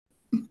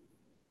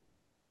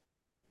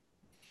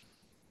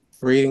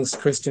Greetings,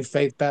 Christian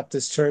Faith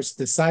Baptist Church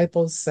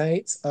disciples,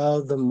 saints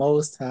of the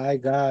Most High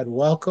God.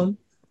 Welcome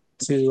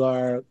to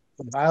our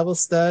Bible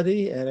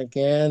study. And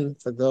again,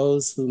 for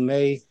those who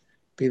may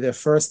be their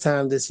first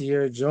time this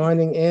year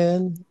joining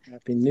in,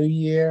 Happy New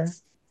Year.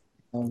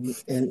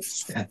 And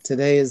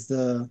today is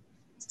the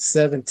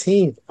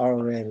 17th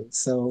already.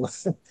 So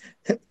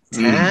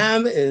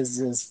time is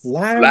just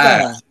flying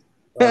Live.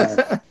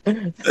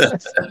 by.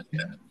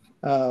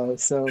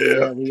 So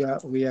Yeah. yeah,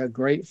 we are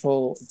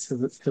grateful to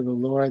the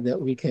Lord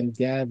that we can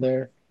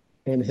gather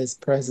in His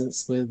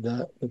presence with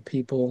the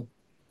people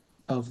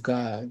of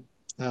God.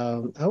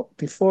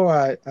 Before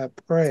I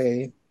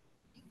pray,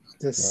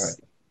 Right.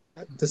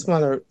 just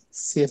want to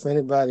see if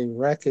anybody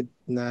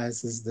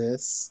recognizes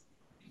this.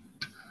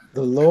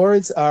 The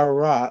Lord's our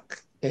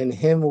rock, in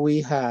Him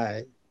we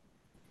hide,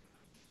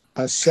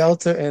 a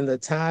shelter in the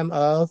time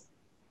of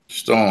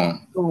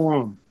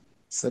Storm.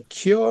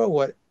 secure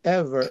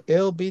whatever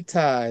ill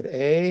betide,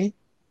 a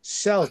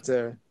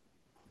shelter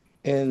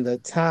in the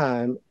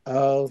time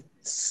of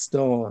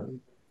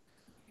storm.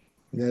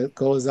 And it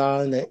goes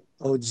on that,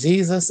 oh,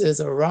 Jesus is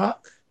a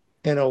rock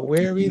in a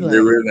weary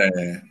Weary land,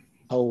 land.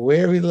 a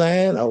weary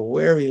land, a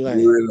weary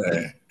land. Weary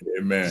land.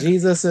 Amen.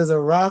 Jesus is a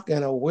rock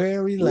in a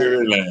weary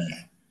Weary land, land.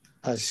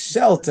 a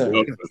shelter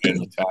Welcome in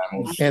the time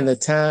of in storm. the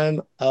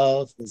time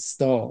of the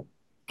storm.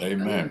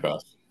 Amen,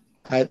 Pastor.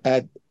 I,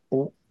 I,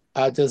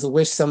 I just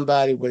wish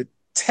somebody would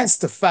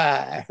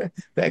testify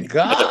that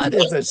God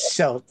is a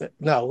shelter.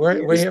 No,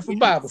 we're here for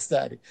Bible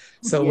study.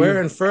 So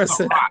we're in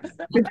first.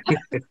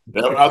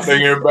 I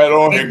think everybody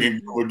on here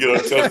will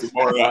get a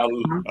testimony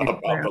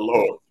about the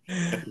Lord.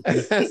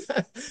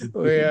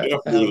 We're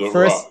Definitely is a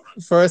first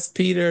rock. First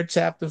Peter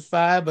chapter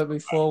 5. But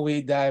before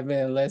we dive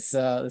in, let's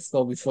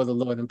go before the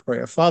Lord in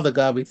prayer. Father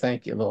God, we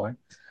thank you, Lord,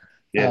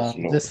 Yes,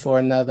 Lord. just for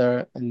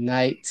another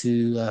night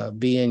to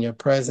be in your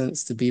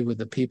presence, to be with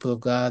the people of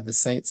God, the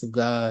saints of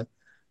God.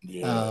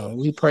 Yes.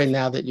 We pray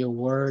now that your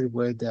word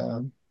would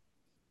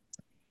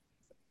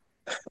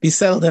be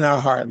settled in our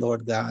heart,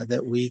 Lord God,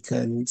 that we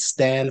can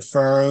stand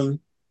firm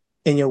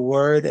in your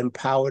word,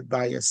 empowered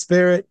by your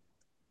spirit,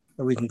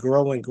 that we can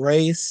grow in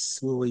grace.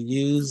 We will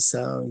use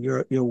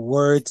your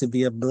word to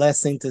be a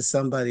blessing to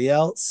somebody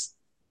else,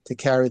 to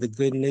carry the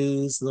good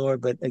news,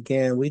 Lord. But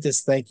again, we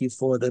just thank you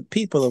for the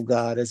people of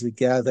God as we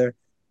gather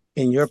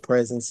in your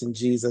presence in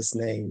Jesus'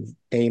 name.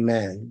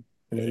 Amen.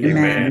 Amen.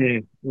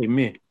 Amen.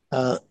 Amen.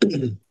 Uh,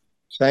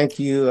 Thank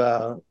you,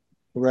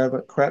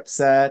 Reverend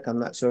Krepsack. I'm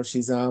not sure if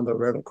she's on, but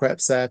Reverend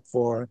Krepsack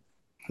for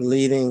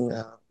leading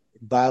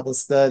Bible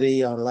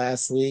study on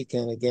last week,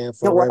 and again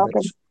for You're Reverend.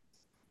 welcome.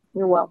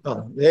 You're welcome.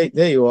 Oh,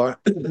 there you are,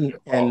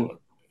 and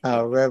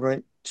Oh,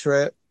 Reverend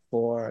Tripp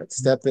for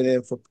stepping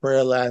in for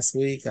prayer last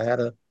week. I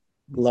had a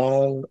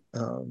long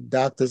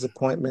doctor's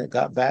appointment.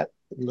 Got back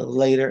a little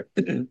later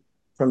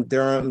from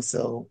Durham,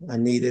 so I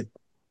needed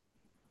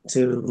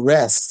to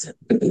rest.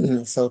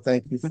 So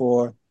thank you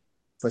for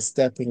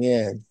stepping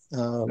in.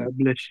 God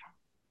bless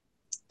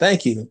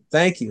Thank you.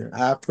 Thank you.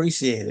 I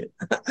appreciate it.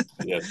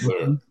 yes,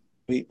 sir.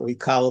 you. We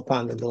call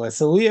upon the Lord.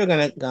 So we are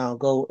gonna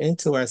go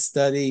into our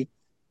study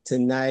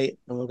tonight,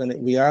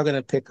 and we are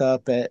gonna pick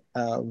up at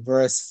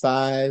verse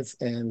 5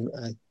 and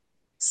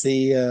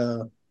see.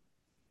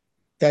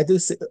 I do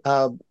see,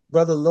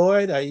 Brother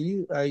Lloyd. Are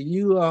you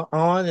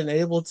on and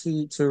able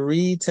to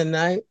read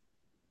tonight?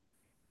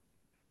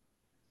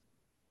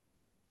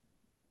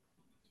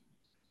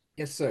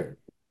 Yes, sir.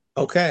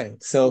 Okay.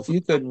 So if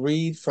you could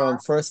read from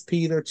First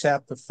Peter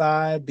chapter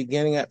 5,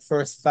 beginning at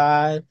verse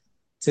 5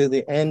 to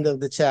the end of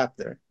the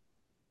chapter.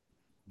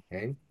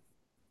 Okay.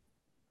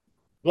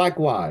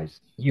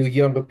 Likewise, you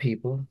younger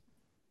people,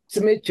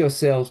 submit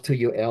yourselves to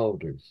your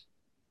elders.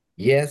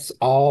 Yes,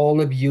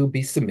 all of you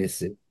be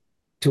submissive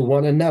to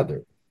one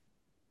another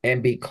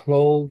and be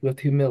clothed with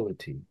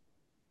humility.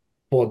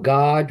 For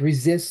God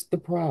resists the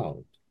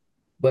proud,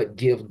 but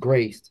gives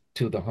grace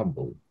to the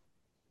humble.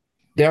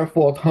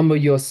 Therefore, humble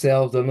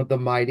yourselves under the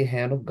mighty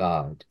hand of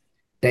God,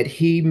 that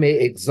he may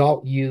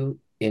exalt you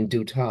in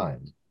due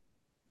time.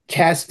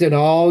 Casting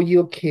all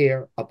your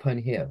care upon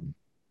him,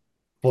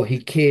 for he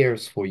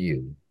cares for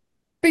you.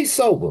 Be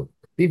sober,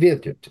 be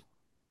vigilant,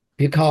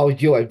 because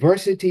your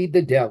adversity,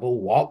 the devil,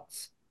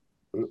 walks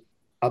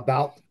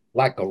about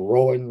like a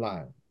roaring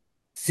lion,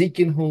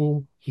 seeking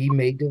whom he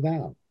may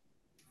devour.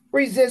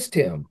 Resist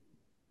him,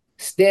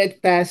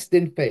 steadfast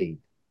in faith,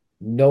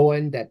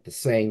 knowing that the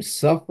same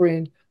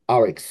suffering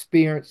are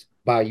experienced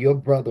by your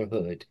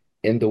brotherhood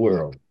in the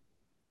world.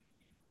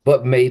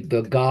 But may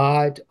the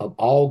God of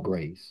all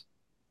grace,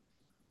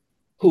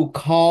 who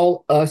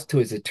called us to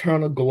his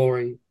eternal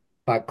glory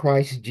by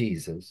Christ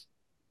Jesus,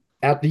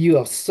 after you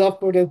have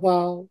suffered a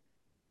while,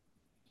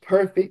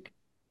 perfect,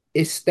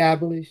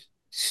 establish,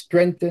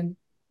 strengthen,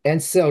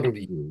 and settle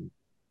you.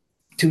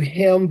 To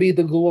him be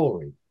the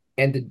glory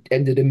and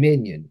the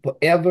dominion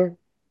forever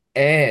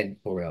and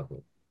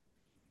forever.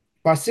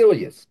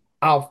 Basilius,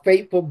 our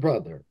faithful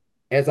brother,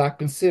 as I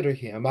consider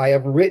him, I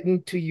have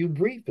written to you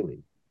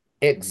briefly,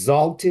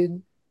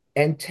 exalting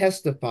and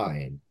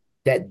testifying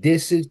that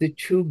this is the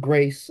true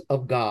grace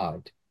of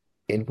God.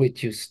 in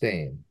which you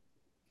stand.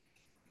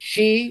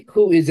 She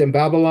who is in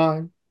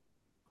Babylon,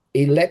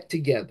 elect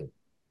together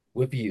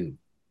with you,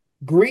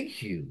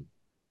 greet you,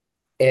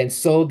 and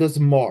so does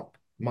Mark,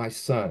 my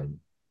son.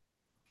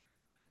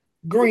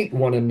 Greet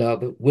one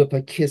another with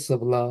a kiss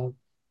of love.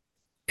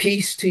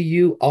 Peace to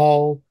you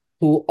all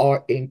who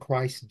are in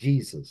Christ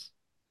Jesus.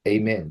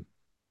 Amen.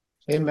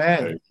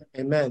 Amen.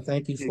 Amen.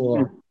 Thank you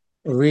for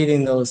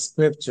reading those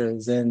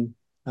scriptures. And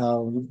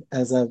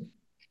as I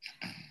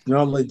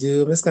normally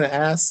do, I'm just going to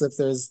ask if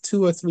there's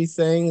two or three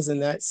things in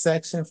that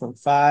section from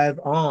 5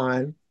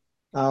 on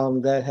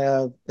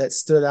that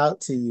stood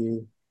out to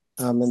you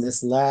in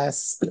this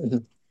last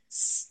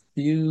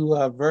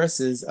few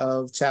verses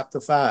of chapter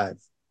 5.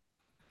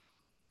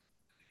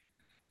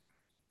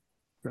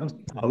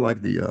 I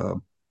like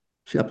the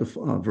chapter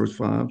verse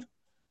 5,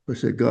 where it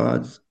said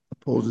God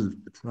opposes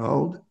the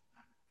proud.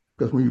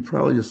 Because when you're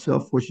proud of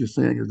yourself, what you're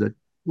saying is that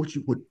what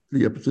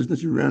the position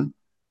that you're in,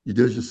 you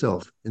did it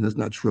yourself, and that's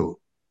not true.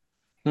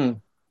 Hmm.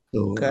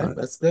 So Okay,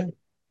 that's good.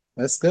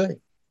 That's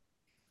good.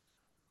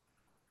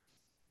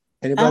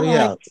 I Anybody like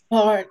else? the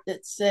part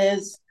that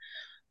says,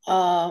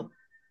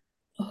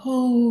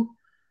 who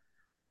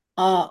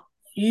uh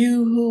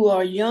you who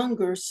are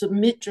younger,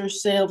 submit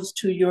yourselves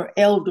to your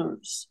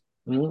elders.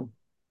 Mm.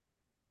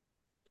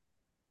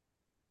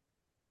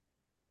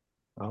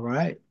 All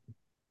right.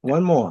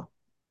 One more.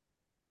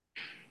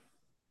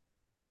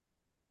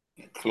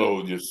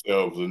 Clothe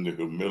yourselves in the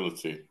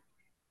humility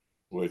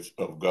which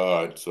of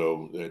God,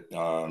 so that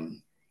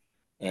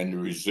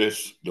and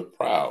resist the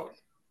proud.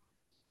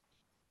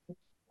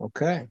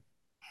 Okay.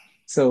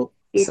 So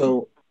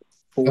for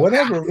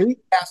whatever reason,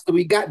 Pastor,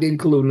 we got to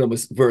include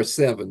verse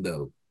 7,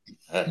 though.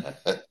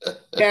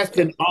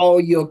 Casting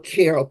all your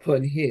care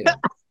upon him,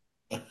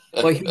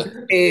 for he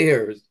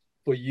cares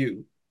for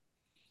you.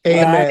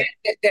 amen.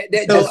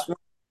 That So just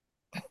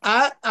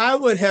I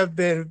would have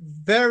been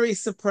very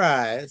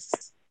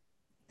surprised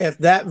if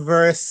that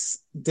verse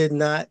did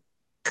not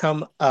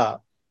come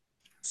up.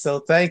 So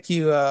thank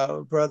you,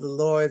 Brother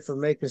Lloyd, for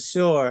making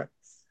sure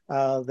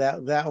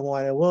that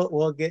one, and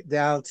we'll get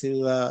down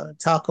to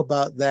talk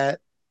about that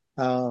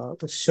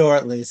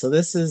shortly. So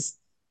this is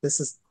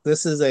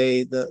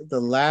the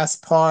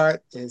last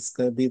part. It's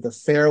going to be the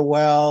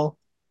farewell.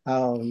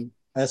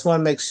 I just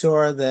want to make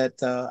sure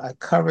that I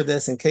cover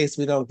this in case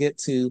we don't get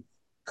to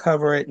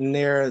cover it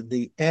near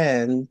the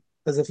end,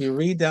 because if you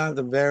read down at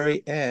the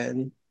very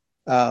end,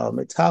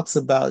 it talks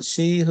about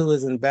she who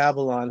is in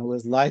Babylon, who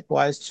is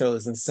likewise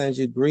chosen, sends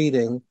you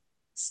greetings,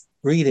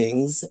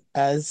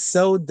 as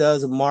so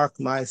does Mark,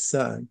 my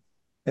son.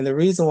 And the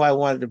reason why I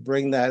wanted to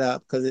bring that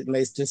up, because it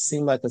may just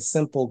seem like a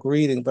simple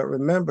greeting, but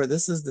remember,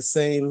 this is the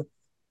same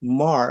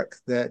Mark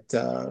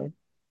that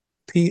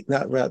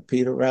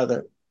Peter,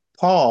 rather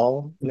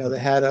Paul, they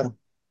had a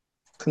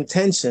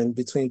contention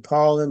between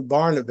Paul and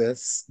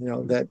Barnabas,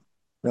 that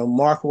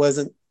Mark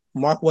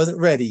wasn't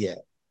ready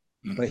yet.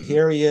 But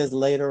here he is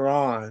later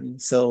on.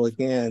 So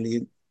again,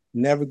 you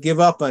never give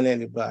up on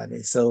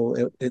anybody.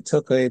 So it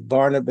took a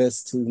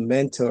Barnabas to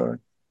mentor,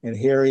 and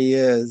here he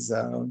is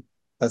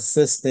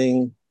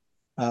assisting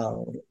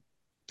uh,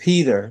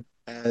 Peter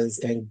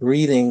and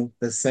greeting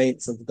the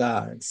saints of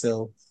God.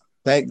 So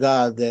thank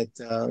God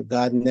that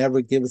God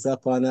never gives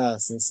up on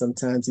us, and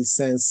sometimes He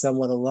sends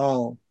someone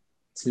along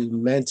to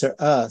mentor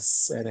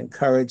us and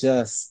encourage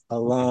us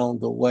along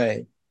the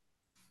way.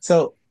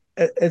 So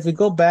as we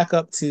go back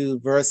up to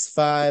verse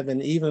 5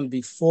 and even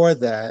before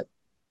that,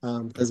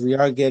 because we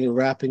are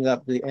wrapping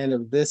up the end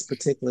of this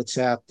particular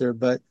chapter,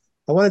 but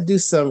I want to do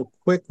some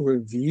quick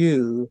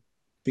review,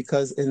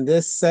 because in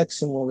this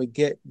section, when we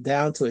get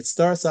down to it,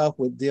 starts off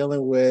with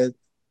dealing with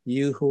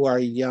you who are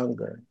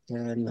younger.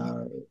 And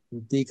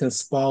Deacon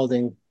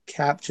Spalding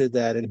captured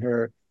that in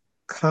her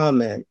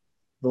comment.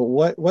 But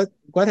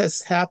what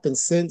has happened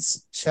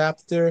since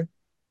chapter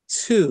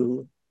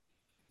 2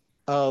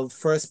 of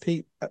First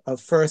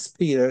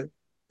Peter,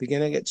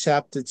 beginning at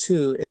chapter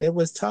 2, it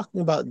was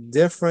talking about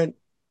different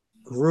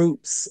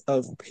groups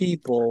of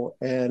people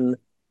and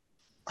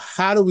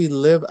how do we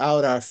live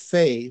out our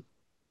faith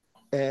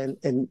and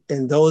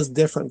in those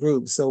different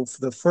groups. So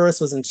the first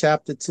was in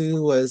chapter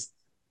 2 was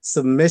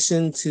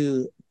submission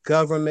to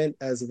government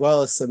as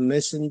well as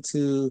submission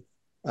to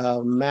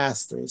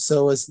masters.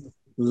 So it's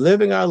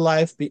living our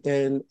life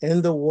in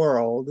the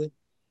world,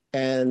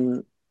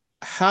 and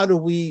how do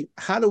we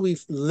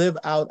live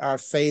out our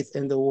faith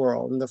in the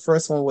world. And the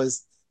first one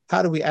was,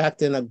 how do we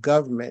act in a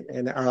government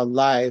in our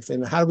life,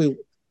 and how do we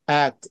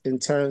act in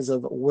terms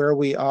of where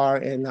we are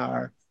in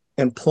our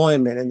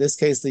employment. In this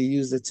case, they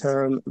use the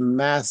term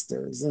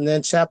masters. And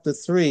then chapter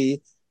 3,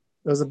 it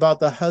was about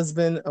the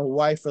husband and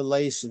wife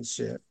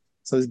relationship.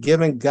 So it's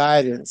giving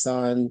guidance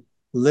on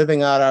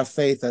living out our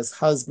faith as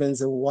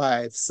husbands and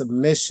wives,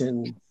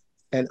 submission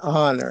and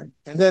honor.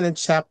 And then in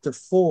chapter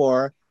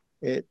 4,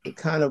 it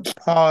kind of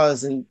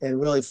paused and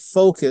really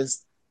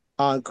focused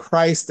on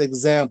Christ's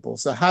example.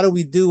 So how do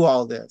we do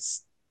all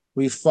this?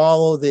 We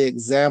follow the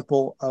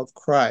example of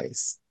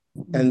Christ.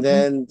 And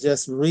then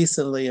just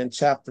recently in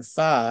chapter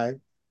 5,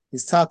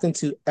 He's talking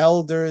to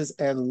elders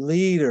and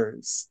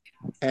leaders,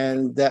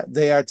 and that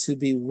they are to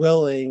be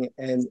willing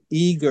and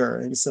eager.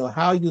 And so,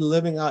 how are you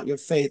living out your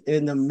faith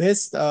in the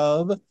midst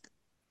of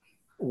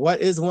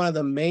what is one of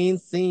the main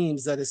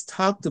themes that is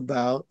talked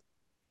about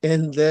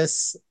in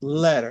this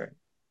letter?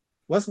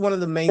 What's one of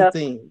the main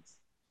themes?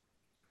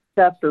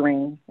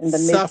 Suffering, in the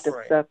midst of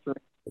Suffering. suffering.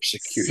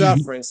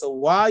 Suffering. So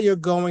while you're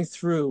going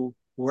through,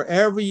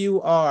 wherever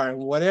you are and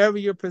whatever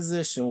your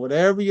position,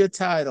 whatever your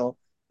title,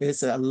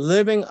 it's a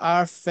living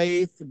our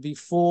faith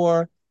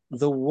before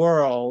the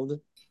world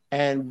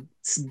and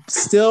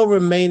still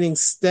remaining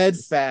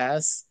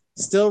steadfast,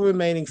 still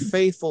remaining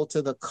faithful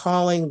to the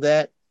calling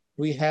that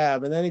we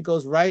have. And then it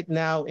goes right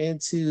now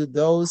into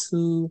those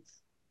who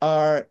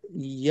are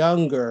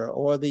younger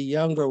or the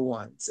younger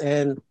ones.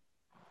 And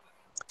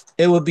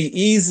it would be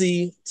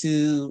easy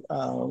to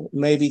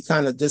maybe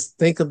kind of just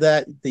think of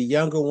that, the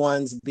younger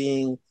ones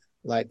being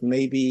like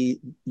maybe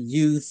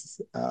youth,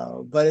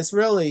 but it's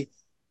really,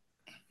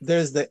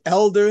 there's the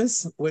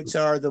elders, which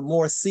are the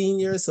more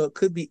senior. So it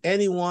could be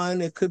anyone,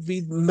 it could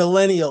be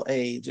millennial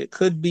age, it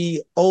could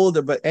be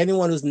older, but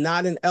anyone who's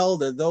not an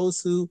elder,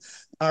 those who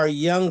are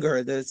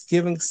younger, that's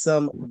giving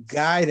some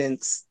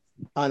guidance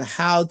on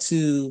how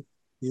to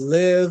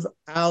live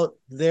out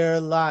their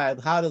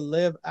life, how to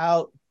live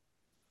out,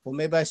 well,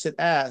 maybe I should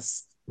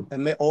ask,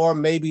 or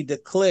maybe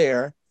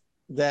declare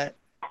that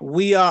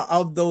we are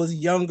of those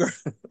younger,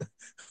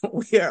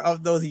 we are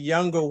of those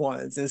younger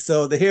ones. And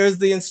so here's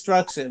the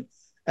instruction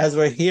as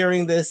we're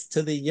hearing this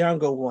to the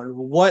younger one.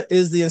 What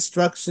is the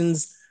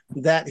instructions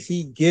that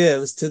he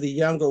gives to the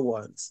younger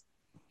ones?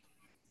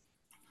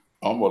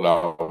 Humble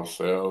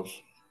ourselves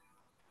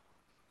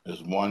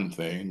is one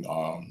thing,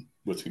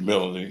 with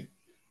humility.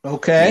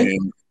 Okay.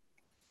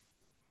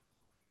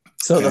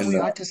 So we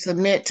are to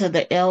submit to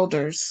the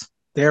elders.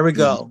 There we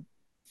go.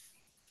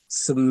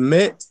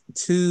 Submit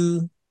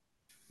to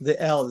the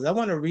elders. I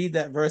want to read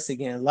that verse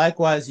again.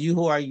 Likewise, you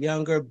who are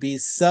younger, be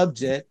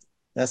subject.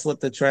 That's what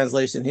the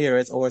translation here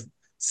is, or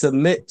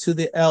submit to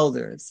the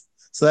elders.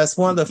 So that's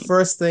one of the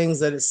first things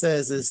that it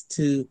says is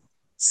to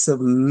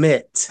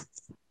submit.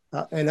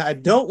 And I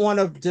don't want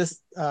to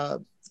just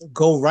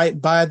go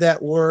right by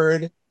that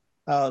word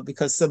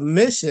because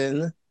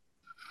submission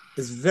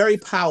is very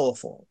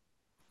powerful.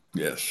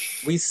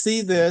 Yes. We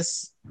see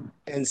this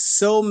in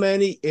so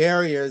many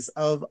areas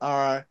of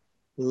our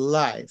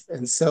life.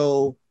 And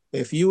so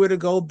if you were to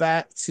go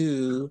back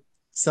to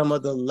some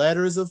of the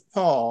letters of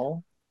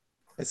Paul,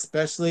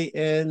 especially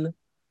in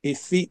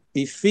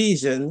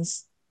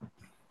Ephesians,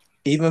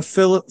 even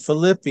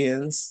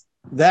Philippians,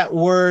 that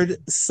word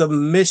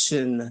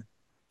submission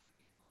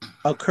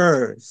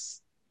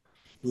occurs.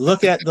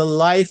 Look at the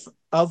life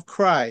of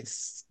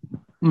Christ.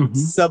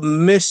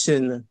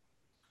 Submission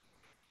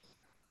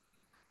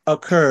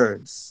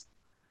occurs.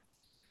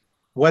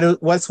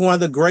 What's one of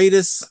the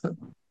greatest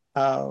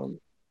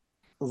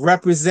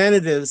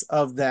representatives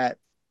of that?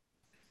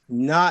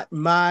 Not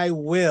my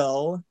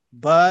will,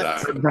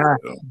 but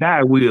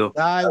thy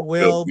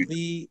will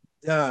be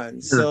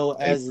done. So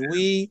as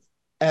we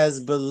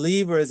as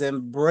believers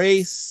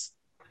embrace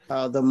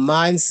the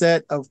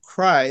mindset of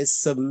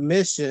Christ,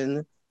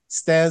 submission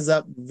stands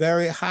up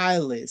very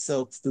highly.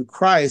 So through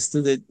Christ,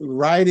 through the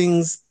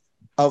writings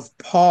of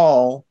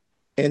Paul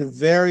in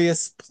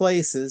various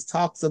places,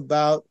 talks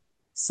about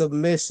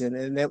submission,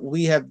 and that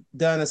we have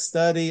done a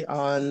study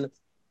on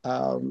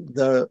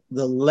the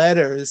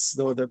letters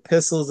or the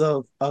epistles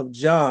of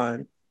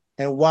John.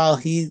 And while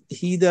he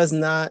does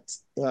not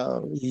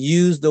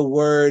use the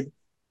word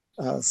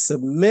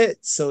submit,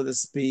 so to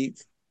speak,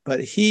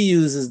 but he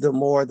uses the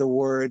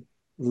word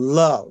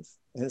love.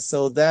 And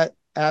so that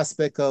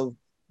aspect of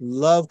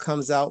love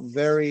comes out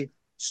very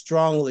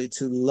strongly,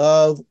 to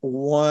love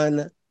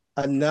one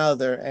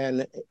another.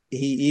 And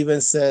he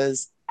even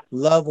says,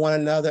 love one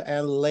another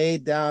and lay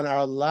down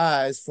our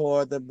lives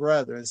for the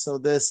brethren. So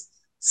this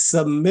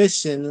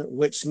submission,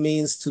 which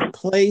means to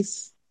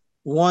place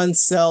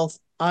oneself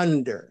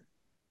under.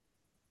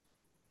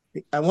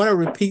 I want to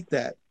repeat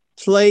that.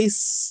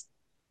 Place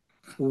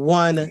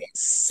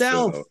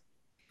oneself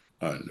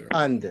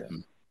under.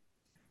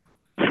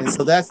 And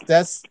so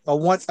that's I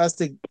want us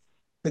to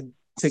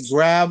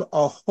grab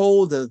a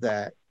hold of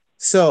that.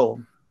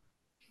 So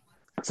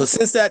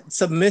since that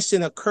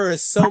submission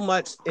occurs so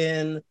much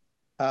in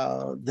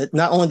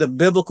not only the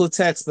biblical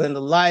text, but in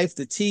the life,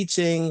 the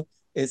teaching,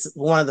 it's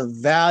one of the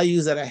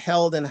values that are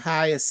held in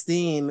high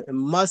esteem. It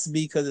must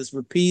be, because it's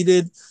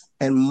repeated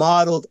and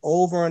modeled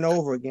over and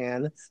over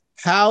again.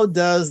 How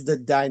does the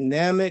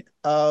dynamic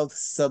of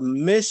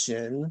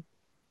submission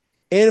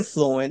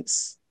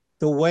influence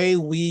the way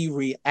we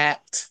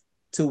react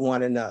to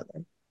one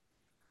another?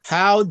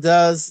 How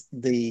does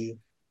the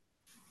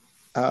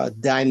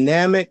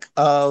dynamic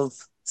of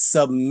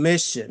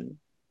submission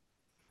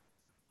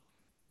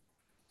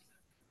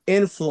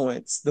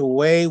influence the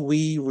way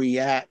we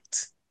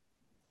react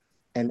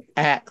and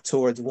act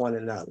towards one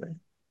another?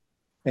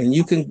 And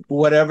you can,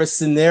 whatever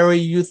scenario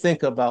you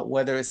think about,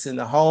 whether it's in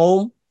the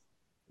home,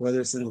 whether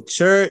it's in the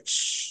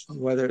church,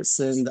 whether it's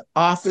in the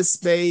office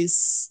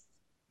space,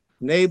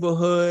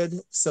 neighborhood.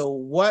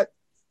 So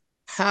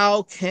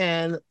how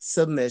can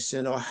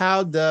submission, or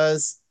how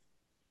does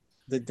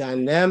the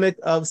dynamic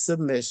of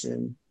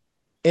submission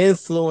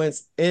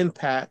influence,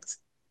 impact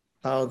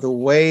the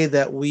way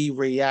that we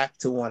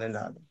react to one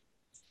another?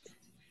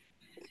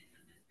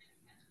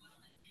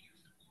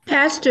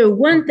 Pastor,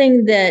 one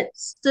thing that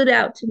stood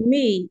out to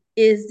me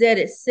is that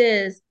it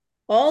says,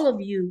 all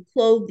of you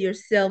clothe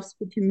yourselves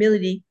with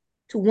humility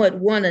toward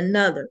one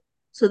another.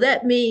 So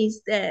that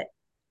means that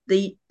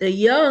the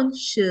young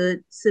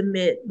should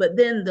submit, but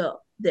then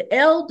the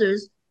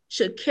elders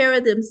should carry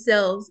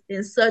themselves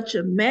in such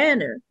a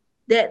manner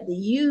that the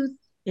youth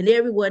and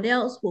everyone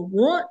else will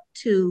want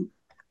to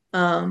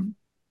um,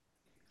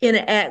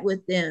 interact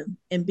with them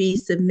and be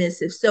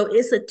submissive. So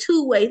it's a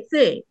two-way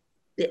thing.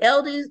 The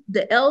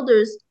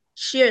elders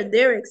share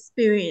their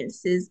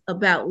experiences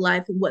about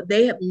life and what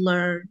they have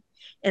learned,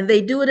 and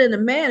they do it in a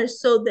manner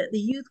so that the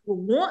youth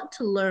will want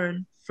to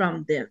learn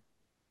from them.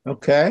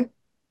 Okay.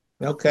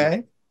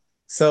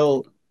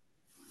 So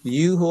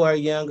you who are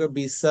younger,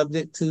 be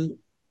subject to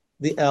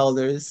the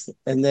elders,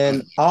 and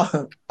then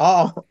all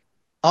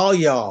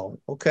y'all.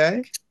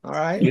 Okay. All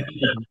right.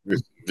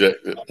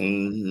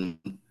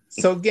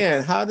 So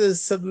again, how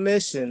does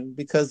submission,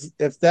 because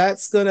if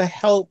that's going to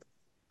help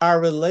our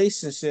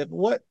relationship,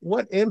 what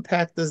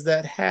impact does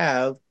that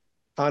have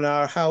on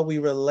how we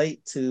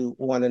relate to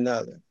one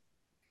another?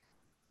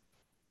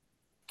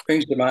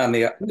 Brings to mind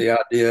the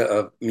idea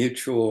of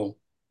mutual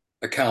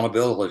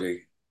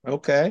accountability.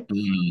 Okay.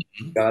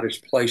 God has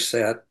placed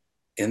that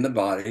in the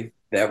body.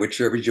 That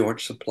which every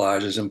joint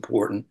supplies is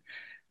important.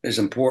 It's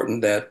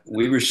important that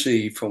we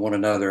receive from one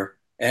another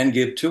and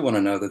give to one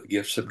another the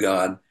gifts of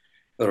God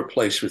that are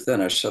placed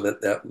within us, so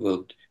that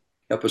will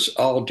help us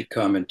all to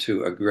come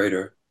into a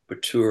greater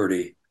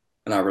maturity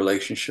in our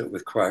relationship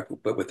with Christ.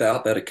 But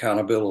without that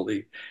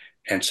accountability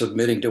and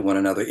submitting to one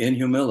another in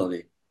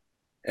humility,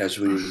 as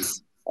we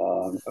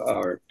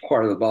are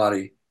part of the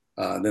body,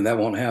 then that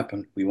won't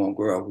happen. We won't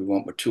grow. We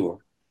won't mature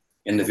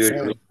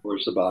individually.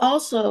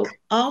 Also,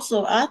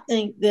 I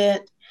think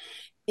that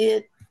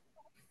it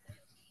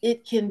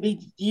can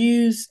be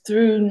used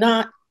through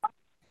not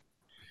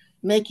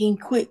making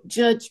quick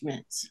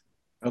judgments.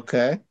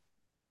 Okay.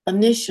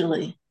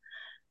 Initially,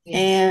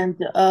 and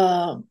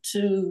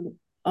to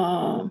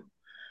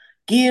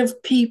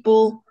give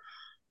people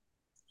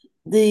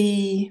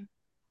the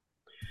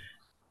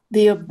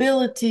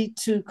ability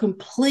to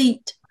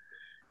complete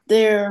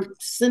their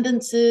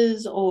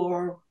sentences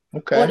or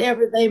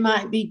whatever they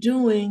might be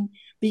doing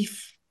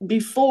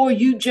before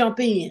you jump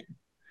in.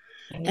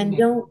 And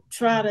don't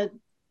try to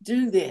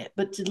do that,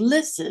 but to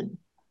listen.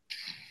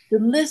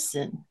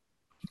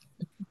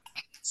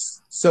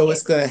 So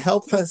it's going to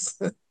help us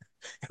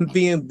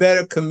being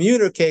better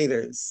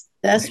communicators.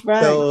 That's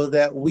right. So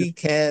that we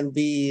can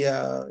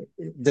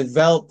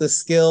develop the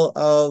skill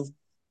of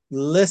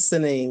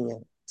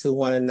listening to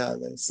one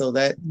another. So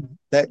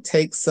that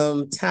takes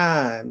some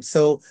time.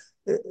 So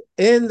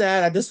in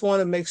that, I just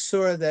want to make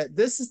sure that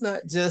this is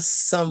not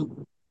just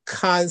some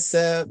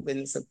concept and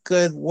it's a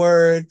good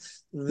word.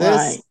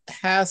 This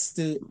has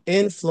to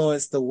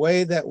influence the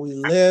way that we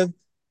live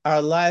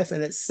our life.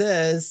 And it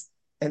says,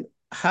 and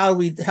how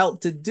we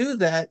help to do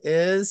that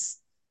is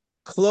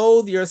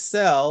clothe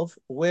yourself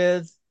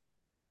with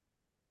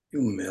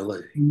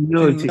humility.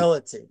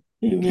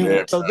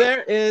 So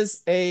there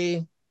is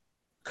a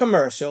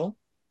commercial.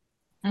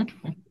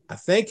 I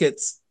think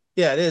it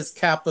is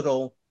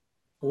Capital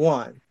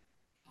One.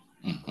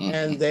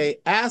 And they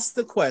ask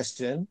the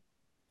question,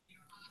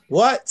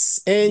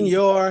 what's in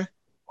your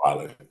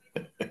wallet?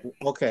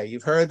 Okay,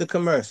 you've heard the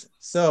commercial.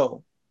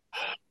 So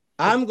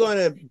I'm going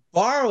to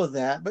borrow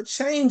that, but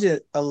change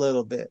it a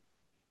little bit.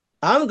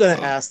 I'm going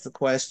to ask the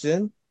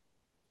question,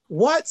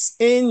 what's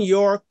in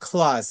your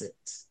closet?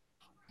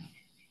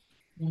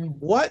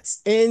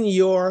 What's in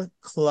your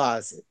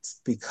closet?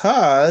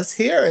 Because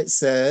here it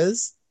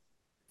says,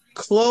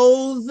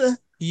 clothe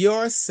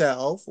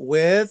yourself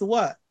with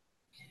what?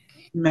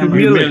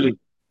 Humility.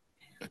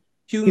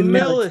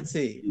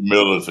 Humility.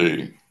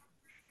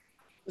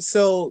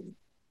 So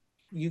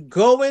you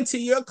go into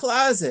your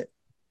closet.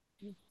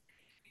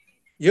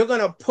 You're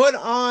going to put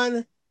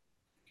on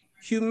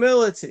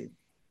humility.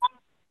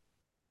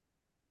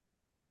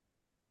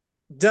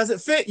 Does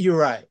it fit you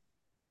right?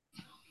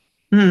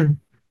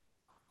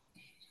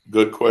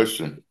 Good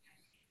question.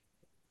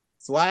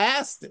 So I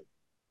asked it.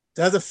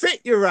 Does it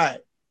fit you right?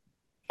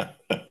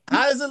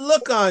 How does it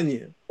look on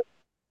you?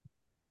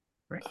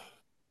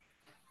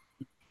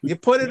 You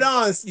put it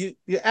on. You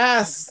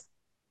ask,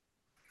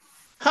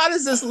 how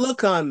does this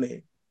look on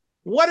me?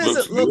 What does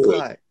it look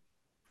like?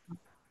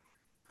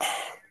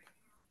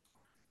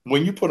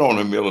 When you put on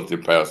humility,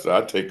 Pastor,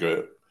 I take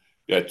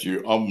that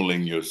you're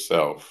humbling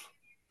yourself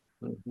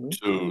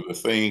to the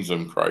things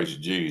in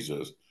Christ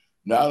Jesus.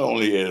 Not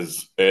only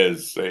as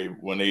say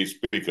when they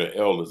speak of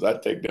elders, I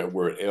take that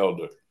word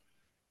elder.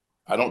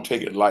 I don't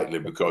take it lightly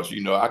because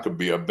I could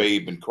be a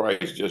babe in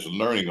Christ just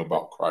learning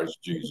about Christ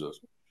Jesus.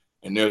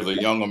 and there's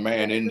a younger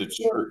man in the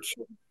church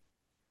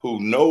who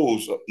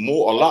knows a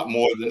lot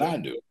more than I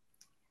do.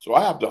 So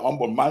I have to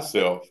humble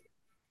myself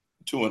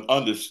to an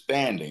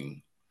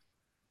understanding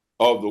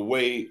of a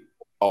way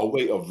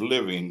of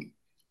living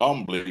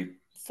humbly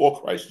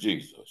for Christ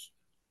Jesus.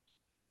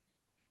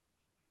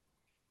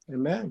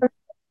 Amen.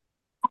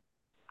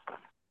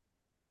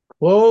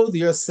 Clothe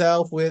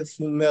yourself with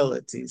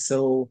humility.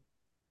 So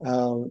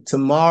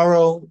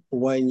tomorrow,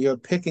 when you're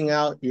picking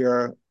out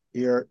your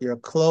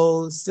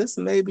clothes, just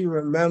maybe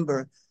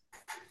remember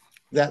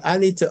that I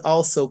need to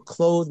also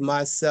clothe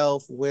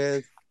myself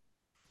with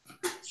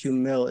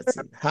humility.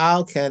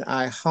 How can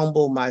I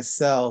humble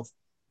myself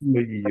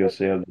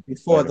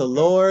before the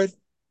Lord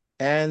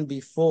and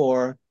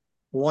before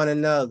one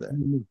another?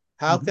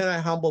 How can I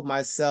humble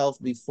myself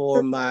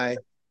before my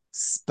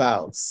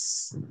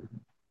spouse?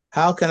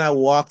 How can I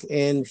walk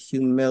in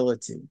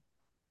humility?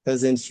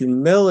 Because in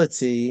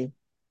humility,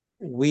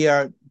 we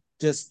are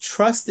just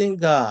trusting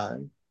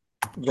God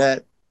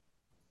that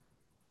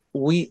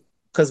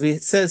because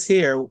it says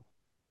here,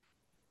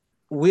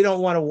 we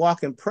don't want to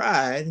walk in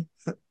pride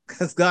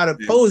because God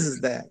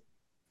opposes that.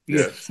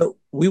 Yes. So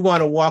we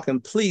want to walk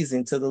in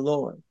pleasing to the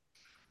Lord.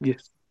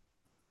 Yes.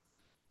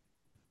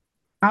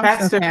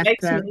 Pastor,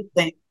 makes me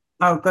think.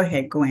 Oh, go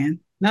ahead, Gwen.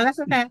 No, that's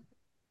okay.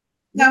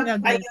 No,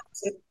 I am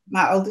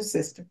my older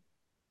sister.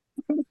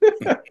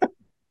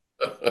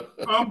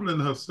 Humbling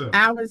herself.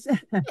 I was.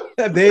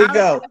 There you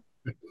go.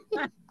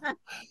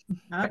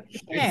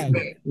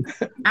 Okay.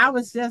 I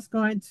was just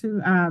going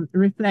to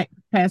reflect,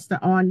 Pastor,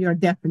 on your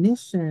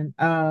definition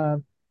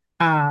of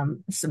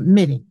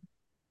submitting,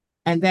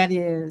 and that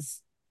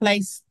is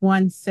place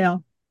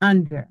oneself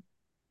under.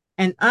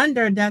 And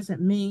under doesn't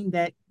mean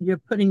that you're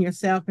putting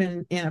yourself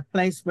in a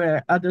place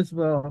where others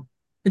will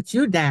put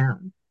you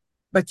down,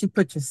 but you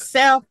put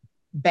yourself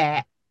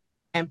back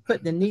and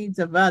put the needs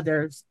of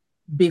others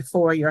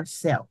before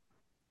yourself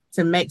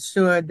to make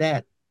sure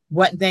that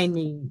what they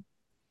need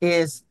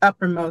is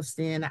uppermost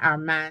in our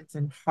minds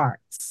and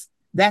hearts.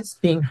 That's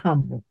being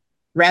humble.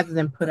 Rather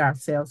than put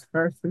ourselves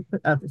first, we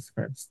put others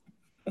first,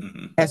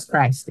 as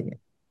Christ did.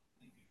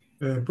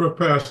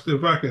 Pastor,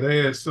 if I could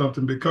add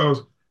something,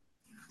 because,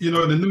 in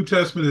the New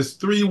Testament, there's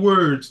 3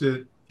 words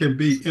that can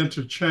be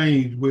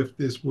interchanged with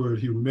this word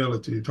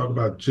humility. You talk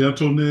about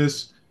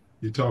gentleness,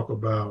 you talk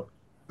about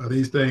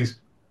these things.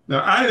 Now,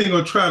 I ain't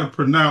going to try to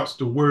pronounce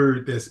the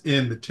word that's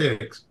in the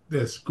text,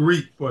 that's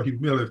Greek for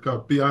humility,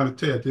 because beyond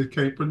the text, it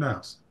can't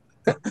pronounce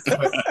it.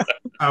 But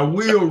I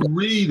will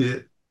read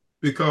it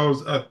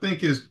because I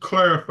think it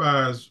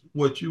clarifies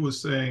what you were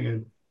saying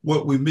and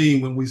what we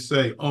mean when we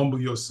say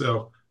humble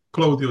yourself,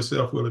 clothe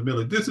yourself with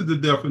humility. This is the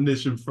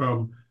definition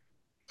from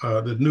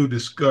the New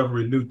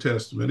Discovery, New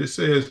Testament. It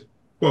says,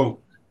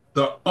 quote,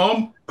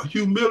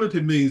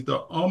 humility means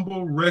the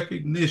humble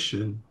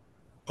recognition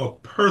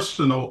of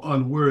personal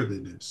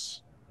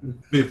unworthiness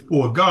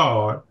before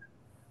God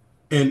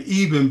and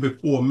even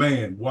before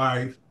man,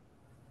 wife,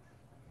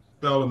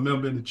 fellow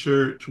member in the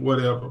church,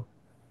 whatever.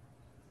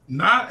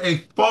 Not a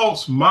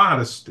false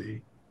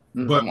modesty,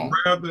 but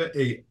rather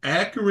an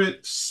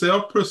accurate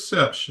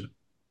self-perception.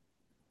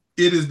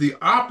 It is the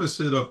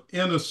opposite of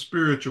inner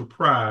spiritual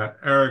pride,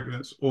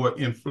 arrogance, or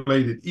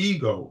inflated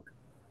ego.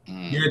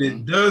 Yet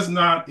it does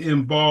not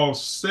involve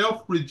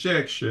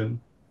self-rejection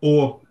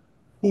or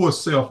poor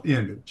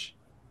self-image.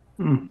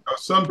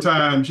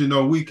 Sometimes,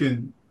 we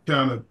can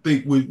kind of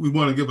think we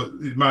want to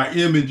give my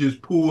image is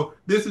poor.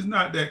 This is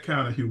not that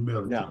kind of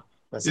humility. No,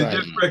 that's it's right.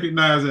 Just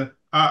recognizing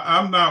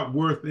I'm not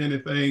worth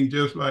anything,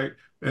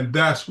 and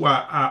that's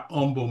why I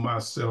humble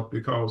myself,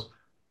 because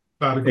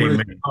by the grace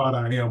of God,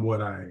 I am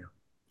what I am.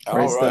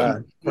 Praise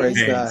God.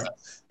 Praise God.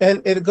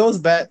 And it goes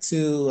back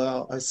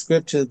to a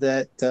scripture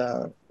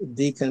that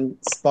Deacon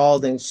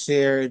Spalding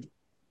shared,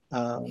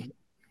 I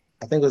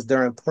think it was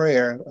during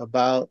prayer,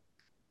 about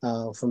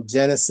from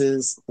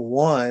Genesis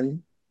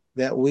 1,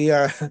 that we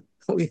are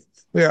we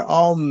are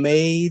all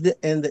made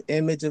in the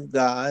image of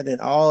God, and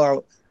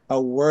all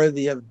are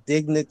worthy of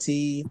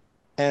dignity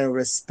and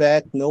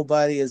respect.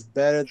 Nobody is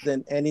better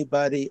than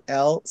anybody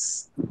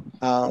else,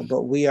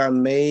 but we are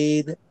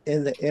made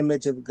in the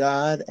image of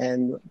God,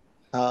 and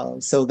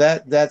so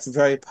that's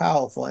very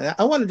powerful. And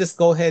I want to just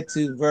go ahead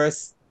to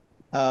verse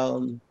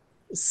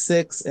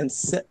 6 and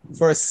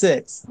verse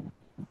 6,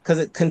 because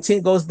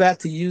it goes back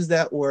to use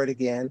that word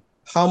again.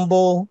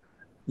 Humble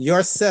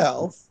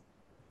yourself.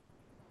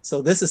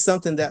 So this is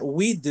something that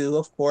we do,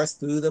 of course,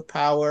 through the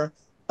power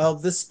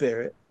of the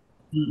Spirit.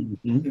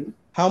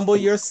 Humble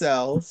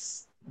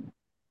yourselves,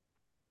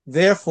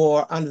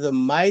 therefore, under the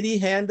mighty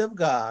hand of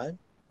God,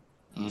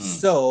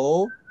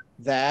 so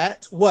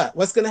that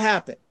what's going to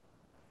happen?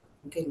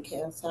 Getting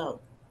cast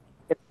out.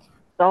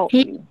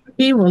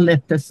 He will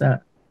lift us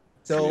up.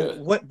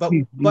 So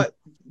but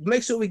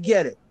make sure we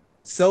get it.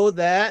 So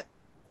that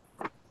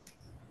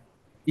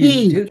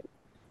He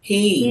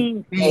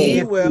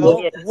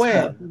will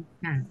when?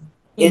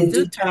 In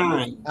due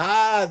time.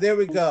 There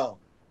we go.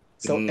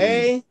 So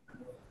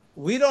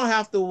we don't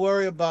have to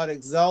worry about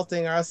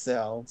exalting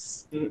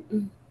ourselves.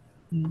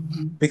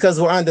 because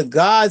we're under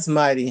God's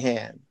mighty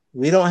hand.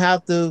 We don't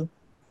have to,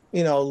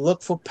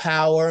 look for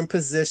power and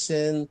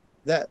position.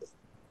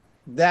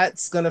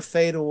 That's going to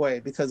fade away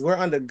because we're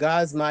under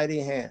God's mighty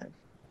hand.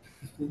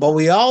 But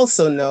we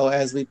also know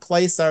as we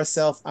place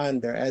ourselves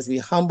under, as we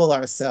humble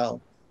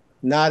ourselves,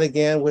 not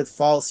again with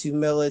false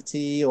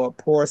humility or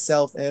poor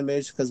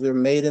self-image, because we're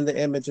made in the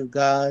image of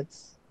God.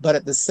 But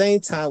at the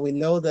same time, we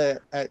know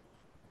that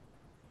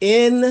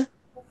in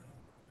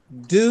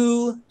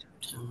due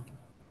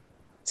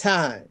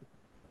time,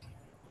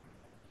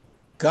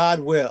 God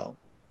will.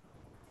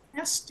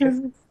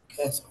 Pastor.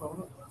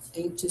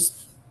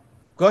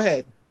 Go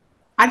ahead.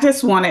 I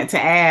just wanted to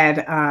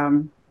add,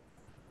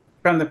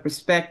 from the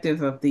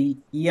perspective of the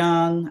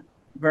young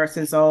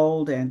versus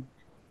old, and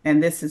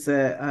this is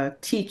a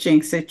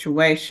teaching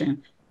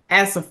situation.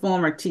 As a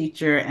former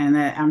teacher, and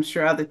I'm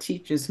sure other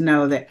teachers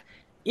know that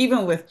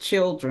even with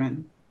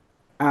children,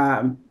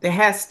 there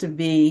has to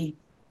be,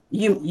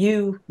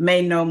 you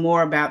may know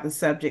more about the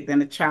subject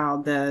than a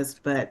child does,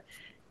 but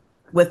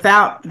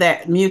without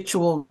that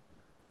mutual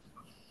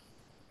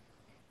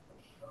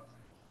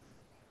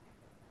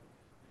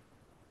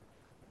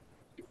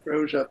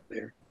froze up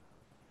there.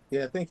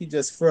 Yeah, I think he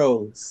just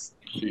froze.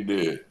 She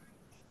did.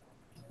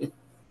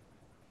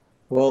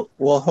 We'll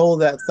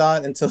hold that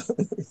thought until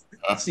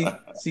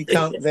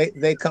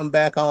they come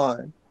back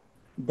on.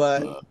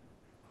 But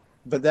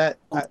that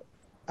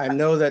I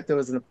know that there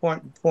was an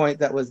important point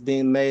that was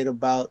being made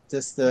about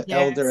just the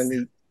elder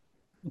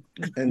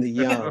and the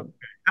young.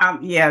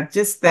 Yeah,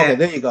 just that. Okay,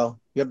 there you go.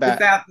 You're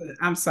back.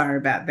 I'm sorry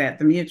about that.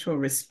 The mutual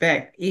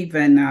respect,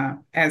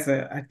 even as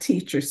a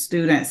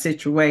teacher-student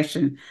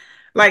situation,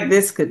 like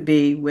this could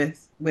be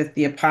with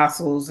the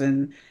apostles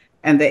and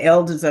the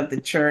elders of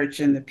the church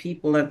and the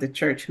people of the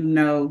church who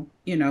know,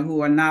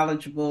 who are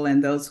knowledgeable,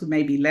 and those who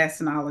may be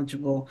less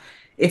knowledgeable.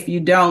 If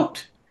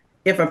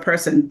a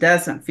person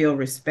doesn't feel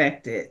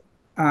respected,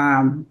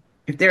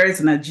 if there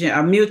isn't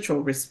a mutual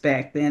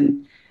respect,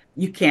 then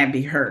you can't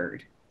be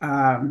heard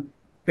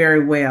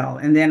very well.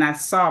 And then I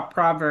saw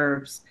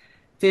Proverbs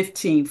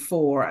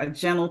 15:4, a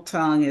gentle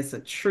tongue is a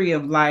tree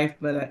of life,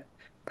 but a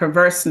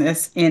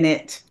perverseness in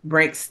it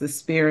breaks the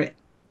spirit.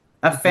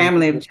 A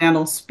family of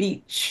gentle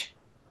speech,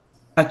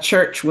 a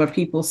church where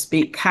people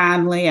speak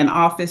kindly, an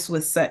office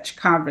with such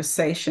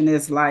conversation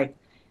is like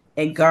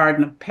a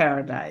garden of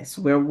paradise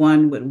where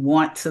one would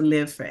want to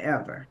live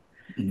forever.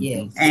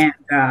 Yes. And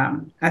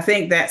I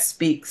think that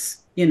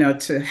speaks,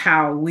 to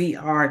how we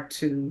are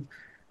to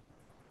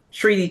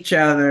treat each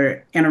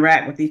other,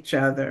 interact with each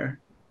other,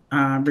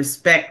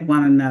 respect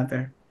one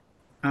another,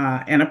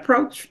 and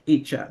approach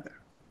each other.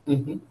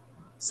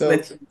 So,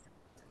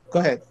 go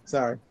ahead.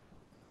 Sorry.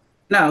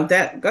 No,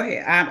 go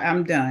ahead.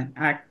 I'm done.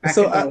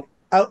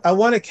 I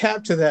want to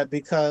capture that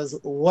because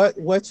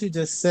what you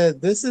just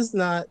said, this is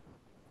not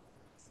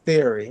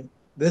theory.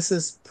 This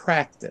is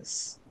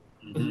practice.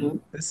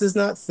 This is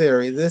not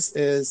theory. This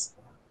is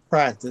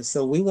practice.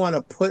 So we want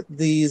to put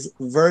these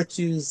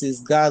virtues,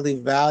 these godly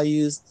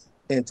values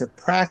into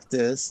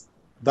practice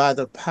by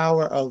the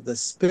power of the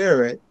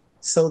Spirit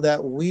so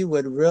that we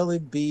would really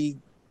be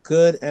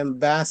good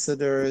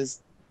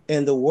ambassadors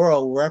in the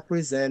world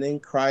representing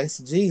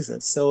Christ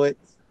Jesus. So it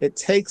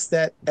takes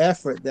that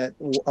effort, that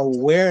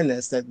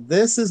awareness that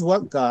this is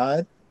what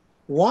God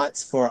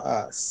wants for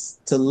us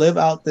to live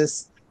out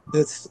this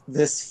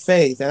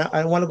faith. And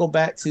I want to go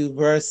back to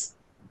verse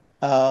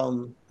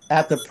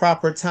at the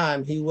proper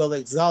time he will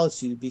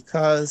exalt you,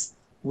 because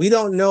we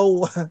don't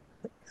know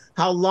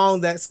how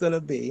long that's going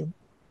to be.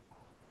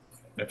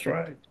 That's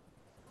right.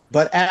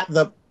 But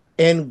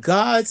in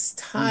God's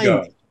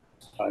timing,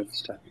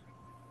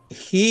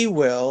 he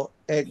will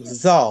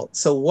exalt.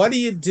 So what do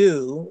you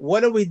do? What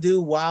do we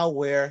do while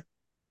we're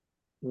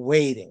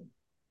waiting?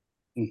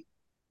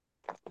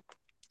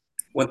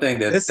 One thing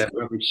that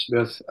Reverend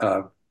Smith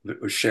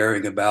was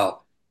sharing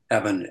about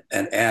having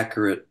an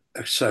accurate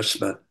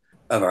assessment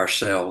of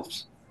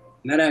ourselves.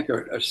 And that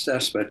accurate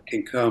assessment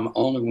can come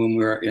only when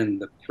we're in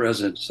the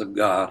presence of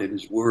God in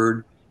His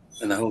Word,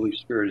 and the Holy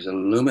Spirit is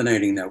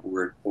illuminating that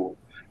Word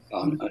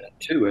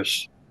to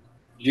us.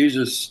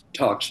 Jesus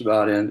talks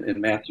about in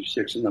Matthew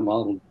 6 in the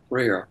model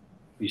prayer.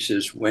 He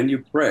says, when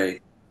you pray,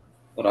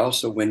 but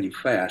also when you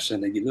fast.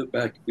 And then you look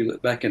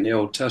back in the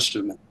Old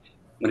Testament,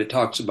 when it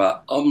talks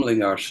about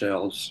humbling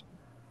ourselves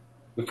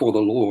before the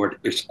Lord,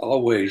 it's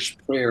always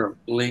prayer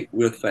linked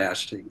with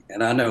fasting.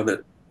 And I know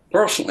that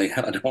personally,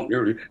 I don't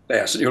really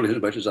fast nearly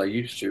as much as I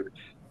used to,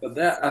 but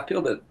I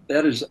feel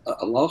that is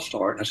a lost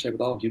art. And I say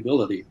with all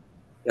humility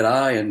that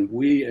I and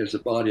we as the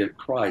body of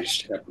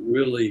Christ have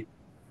really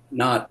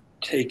not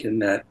taken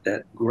that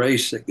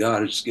grace that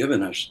God has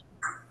given us,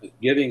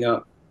 giving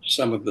up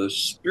some of the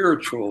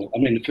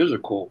the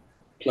physical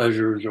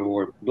pleasures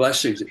or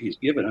blessings that He's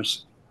given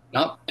us,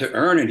 not to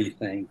earn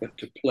anything, but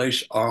to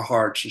place our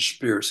hearts and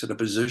spirits in a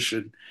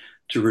position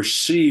to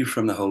receive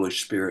from the Holy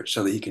Spirit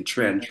so that He can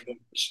transform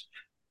us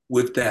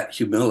with that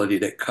humility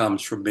that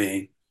comes from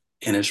being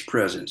in His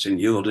presence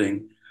and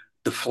yielding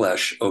the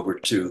flesh over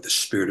to the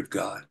Spirit of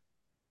God.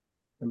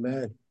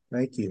 Amen.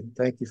 Thank you.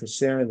 Thank you for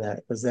sharing that,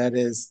 because that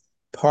is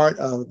part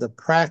of the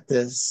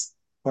practice,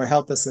 or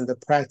help us in the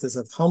practice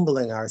of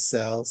humbling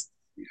ourselves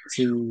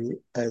to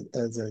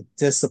as a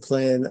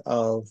discipline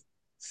of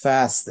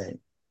fasting.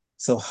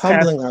 So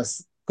humbling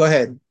us. Go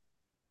ahead.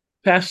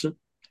 Pastor,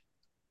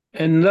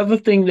 another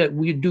thing that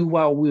we do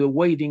while we're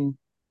waiting,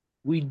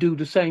 we do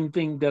the same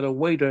thing that a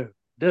waiter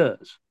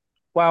does.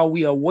 While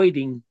we are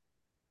waiting,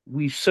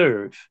 we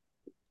serve.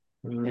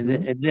 And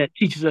that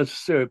teaches us to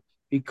serve,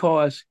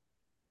 because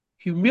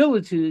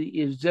humility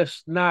is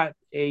just not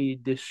a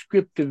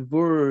descriptive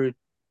word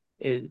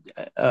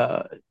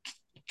uh,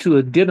 to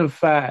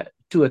identify,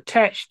 to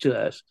attach to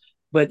us,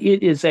 but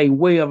it is a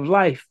way of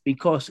life.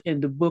 Because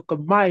in the book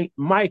of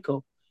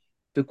Michael,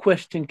 the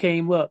question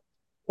came up,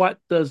 what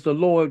does the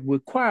Lord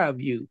require of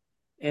you?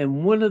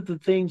 And one of the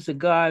things that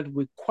God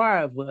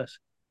requires of us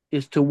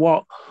is to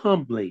walk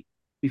humbly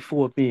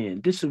before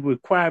men. This is a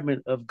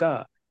requirement of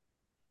God.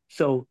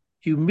 So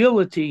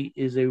humility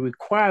is a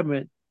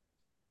requirement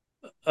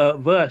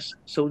of us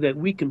so that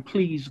we can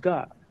please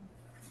God.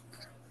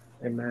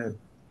 Amen.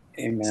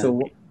 Amen.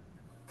 So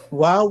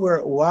while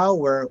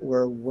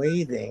we're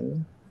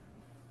waiting,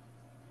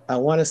 I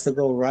want us to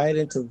go right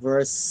into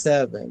verse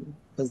 7,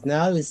 because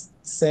now he's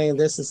saying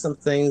this is some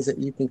things that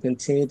you can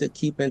continue to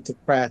keep into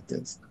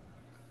practice.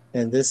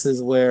 And this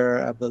is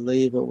where I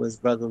believe it was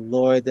Brother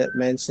Lloyd that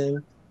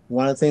mentioned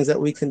one of the things that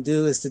we can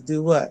do is to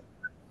do what?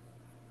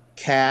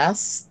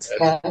 Cast.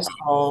 Cast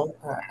all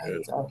our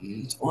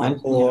anxieties on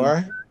him.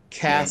 Or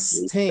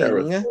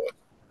casting.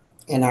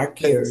 And our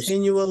cares.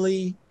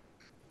 Continually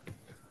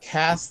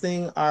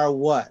casting our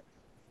what?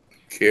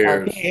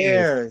 Cares.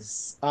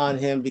 Cares on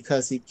him,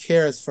 because he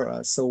cares for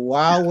us. So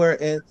while we're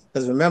in,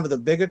 because remember the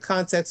bigger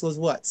context was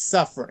what?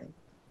 Suffering.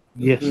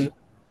 Yes.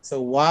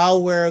 So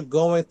while we're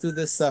going through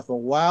this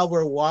suffering, while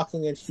we're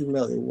walking in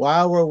humility,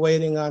 while we're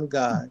waiting on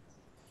God,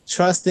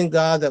 trusting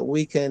God that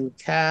we can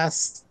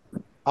cast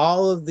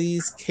all of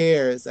these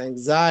cares,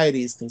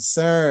 anxieties,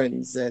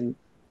 concerns, and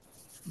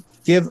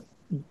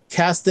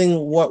casting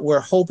what we're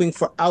hoping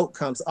for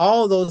outcomes,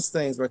 all those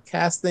things we're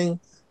casting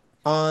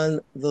on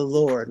the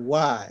Lord.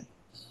 Why?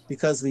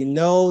 Because we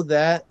know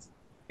that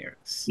He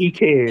cares. He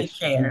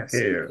cares. He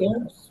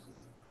cares.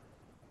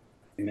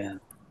 Amen.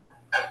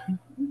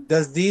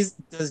 Does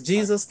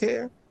Jesus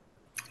care?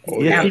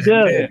 Oh, Yes, yeah. he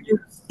does.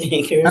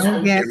 He cares Oh,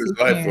 for yes, His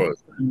he life for cares.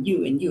 us.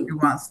 you and He you.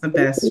 wants the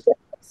best.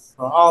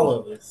 For all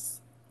of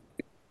us.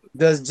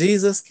 Does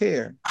Jesus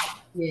care?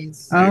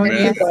 Yes. Oh, Amen.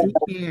 yes,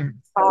 he cares.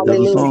 There's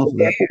a Hallelujah. song for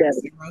that.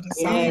 He wrote a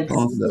song. Yes.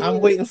 Song for that. I'm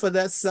waiting for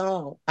that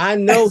song. I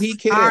know he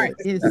Heart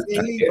cares. is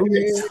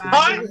moved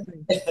by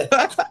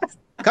grace.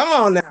 Come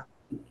on now.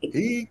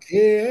 He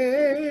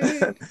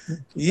cares.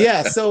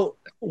 Yeah, so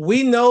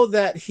we know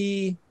that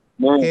he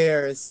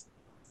cares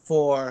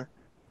for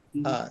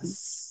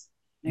us.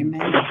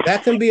 Amen.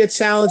 That can be a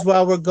challenge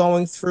while we're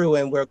going through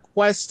and we're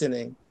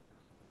questioning,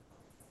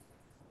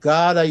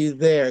 God, are you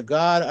there?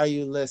 God, are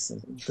you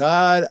listening?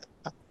 God,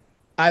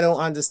 I don't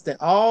understand.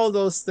 All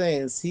those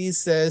things he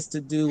says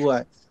to do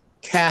what?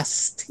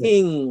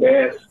 Casting.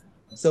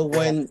 So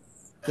when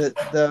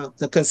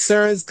the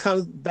concerns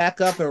come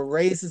back up and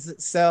raises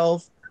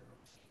itself,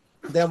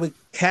 then we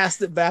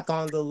cast it back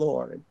on the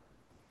Lord.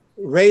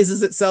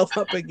 Raises itself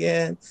up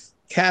again,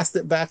 cast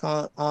it back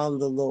on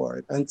the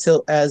Lord,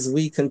 until as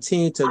we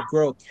continue to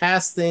grow,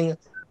 casting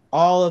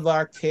all of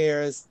our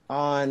cares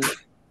on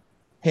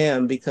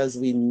him, because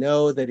we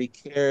know that he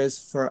cares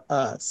for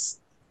us.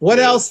 What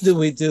else do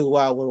we do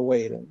while we're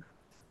waiting?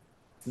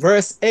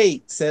 Verse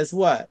 8 says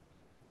what?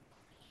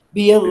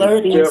 Be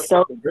alert and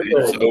sober. Be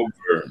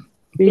sober.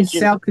 Be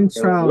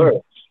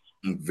self-controlled.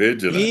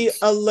 Vigilant. Be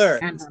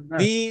alert. And alert.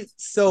 Be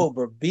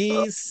sober.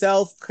 Be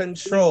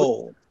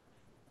self-controlled.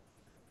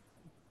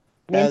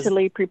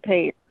 Mentally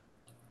prepared.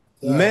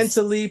 Yes.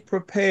 Mentally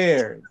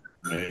prepared.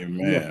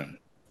 Amen.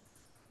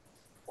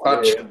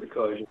 Watch.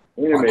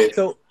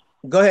 So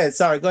go ahead.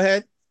 Sorry, go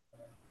ahead.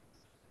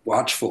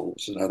 Watchful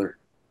is another.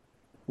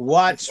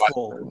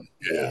 Watchful.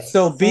 Yeah.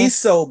 So be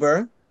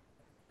sober,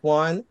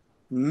 one,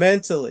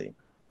 mentally.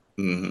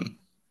 Mm-hmm.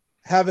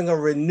 Having a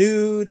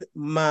renewed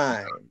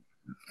mind.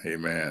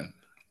 Amen.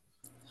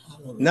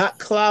 Not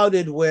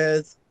clouded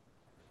with,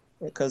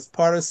 because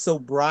part of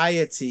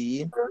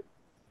sobriety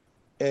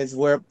is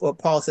where what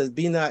Paul says,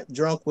 be not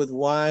drunk with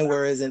wine,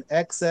 where is in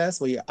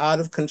excess, where you're out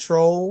of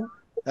control.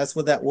 That's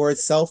what that word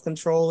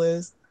self-control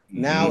is.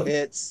 Mm-hmm. Now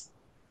it's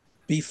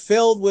be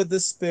filled with the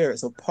Spirit.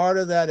 So part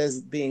of that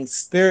is being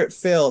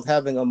Spirit-filled,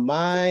 having a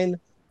mind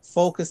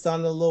focused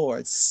on the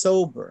Lord,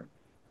 sober.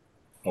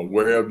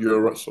 Aware of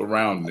your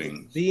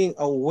surroundings. Being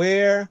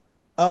aware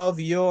of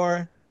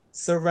your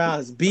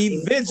surroundings.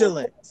 Be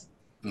vigilant.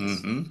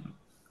 Mm-hmm.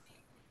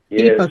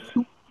 Keep a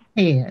cool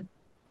head.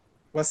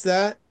 What's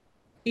that?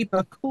 Keep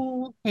a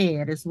cool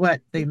head is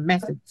what the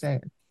message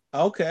says.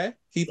 Okay.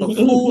 Keep a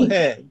cool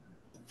head.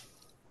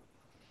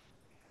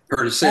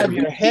 Have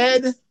your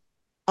head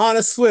on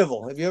a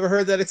swivel. Have you ever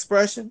heard that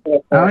expression?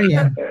 Oh,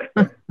 yeah.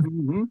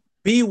 Mm-hmm.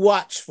 Be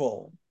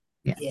watchful.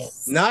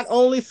 Yes. Not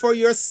only for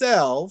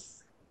yourself,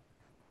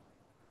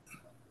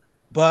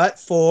 but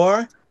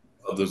for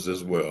others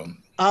as well.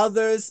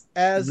 Others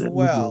as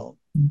well.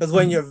 Because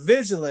when you're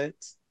vigilant,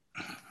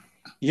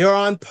 you're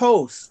on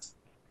post.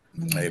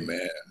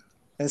 Amen.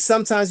 And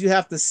sometimes you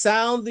have to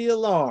sound the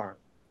alarm,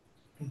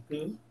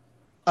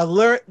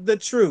 alert the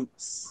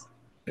troops.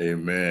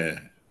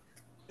 Amen.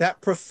 That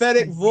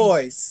prophetic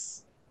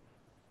voice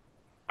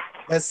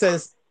that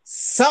says,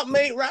 something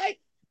ain't right.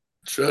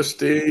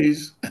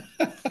 Trustees.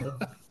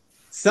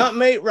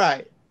 Something ain't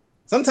right.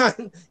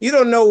 Sometimes you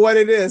don't know what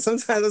it is.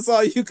 Sometimes that's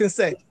all you can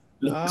say.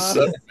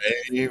 Something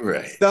ain't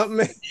right.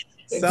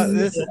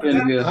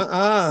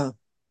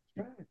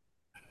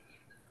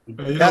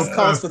 That's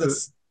calls for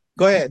this.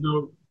 Go ahead.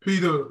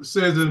 Peter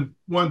says in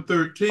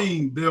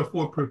 1:13,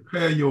 therefore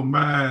prepare your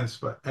minds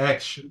for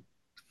action.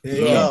 There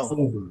you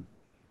go.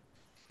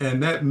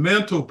 And that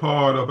mental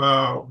part of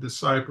our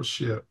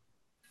discipleship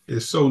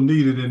is so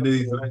needed in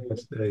these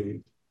last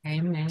days.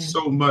 Amen.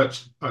 So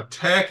much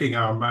attacking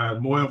our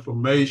mind, more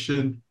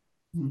information.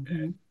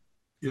 And,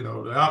 you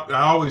know,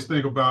 I always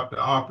think about the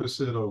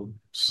opposite of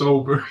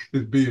sober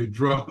is being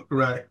drunk,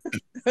 right?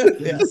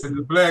 Yes. And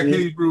the Black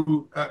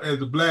Hebrew, as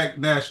the Black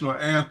national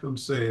anthem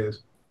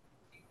says,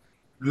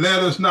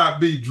 let us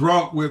not be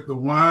drunk with the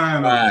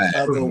wine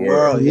of the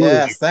world.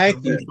 Yes,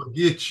 thank you.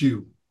 Forget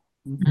you.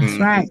 That's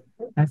right.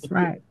 That's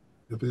right.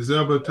 If there's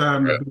ever a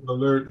time to be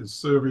alert and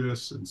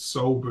serious and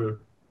sober,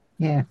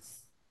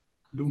 yes,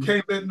 we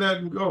can't let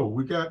nothing go.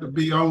 We got to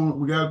be on.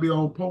 We got to be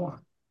on point.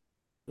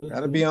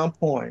 Got to be on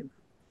point.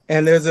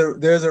 And there's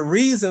a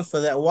reason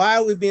for that. Why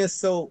are we being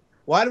so?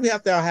 Why do we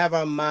have to have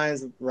our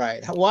minds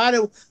right? Why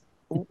do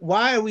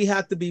we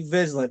have to be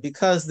vigilant?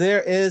 Because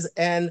there is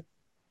an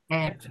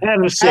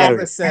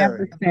adversary.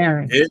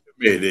 Enemy,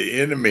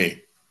 the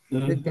enemy.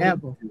 The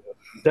devil.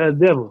 The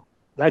devil,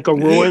 like a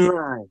roaring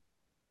lion.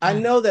 I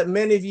know that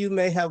many of you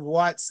may have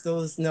watched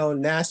those,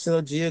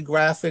 National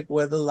Geographic,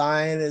 where the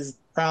lion is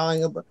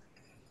prowling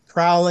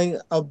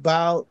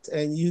about,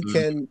 and you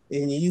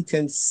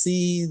can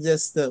see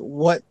just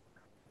what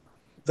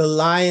the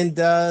lion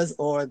does,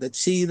 or the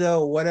cheetah,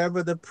 or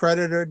whatever the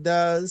predator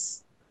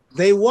does.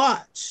 They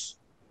watch.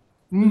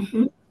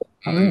 And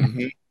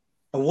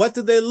what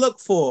do they look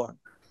for?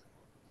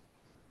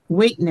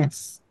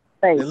 Weakness.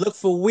 They look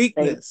for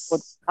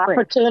weakness.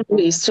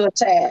 Opportunities to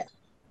attack.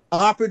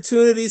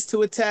 Opportunities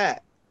to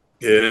attack.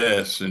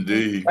 Yes,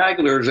 indeed.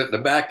 Stragglers at the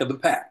back of the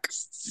pack.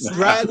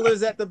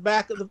 Stragglers at the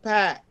back of the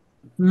pack.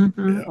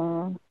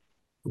 The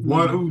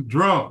one who's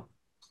drunk.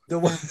 The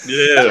one.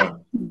 Yeah.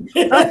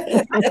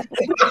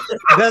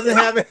 Doesn't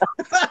have it.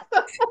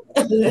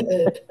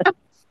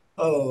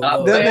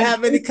 Doesn't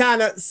have any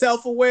kind of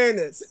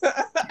self-awareness.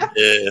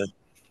 Yeah.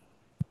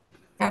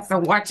 Have to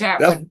watch out.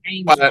 That's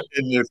why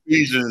in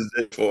Ephesians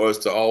for us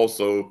to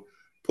also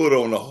put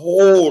on the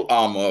whole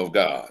armor of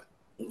God.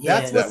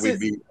 That's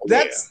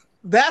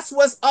that's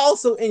what's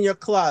also in your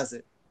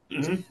closet.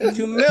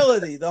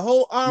 Humility, the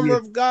whole armor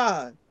of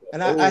God.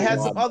 And I had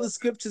some other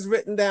scriptures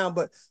written down,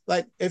 but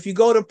like if you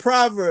go to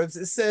Proverbs,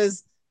 it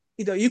says,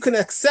 you can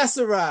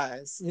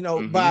accessorize,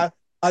 by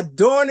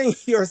adorning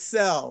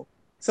yourself.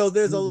 So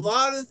there's a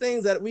lot of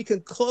things that we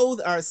can clothe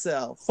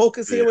ourselves.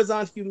 Focus here was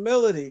on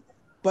humility,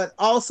 but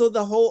also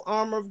the whole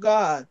armor of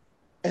God.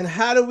 And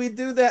how do we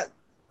do that?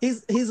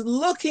 He's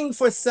looking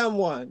for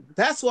someone.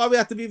 That's why we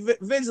have to be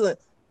vigilant.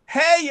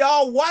 Hey,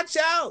 y'all, watch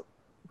out.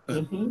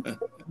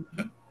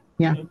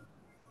 Yeah.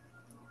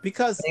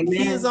 Because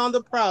he is on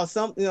the prowl.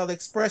 The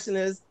expression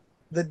is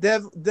the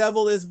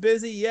devil is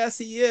busy. Yes,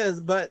 he is.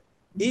 But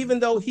even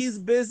though he's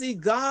busy,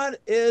 God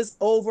is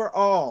over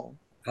all.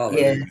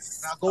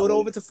 Yes. Now go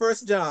over to 1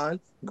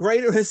 John.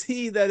 Greater is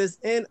he that is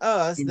in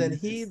us than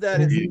he that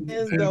is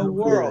in the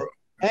world.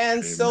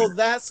 And so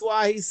that's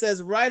why he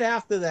says right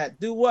after that,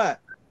 do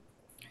what?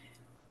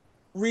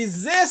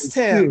 Resist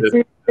him.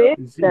 He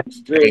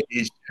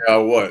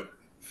shall what?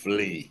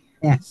 Flee.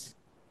 Yes.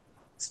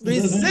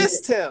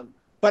 Resist him.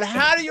 But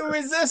how do you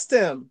resist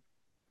him?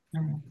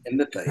 In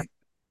the faith.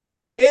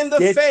 In the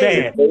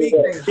faith.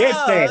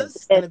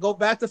 Because, and go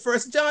back to 1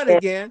 John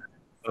again,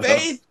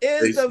 faith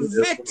is the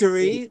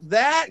victory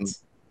that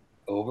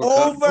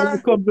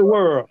overcomes the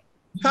world.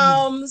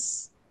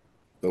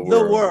 The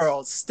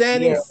world.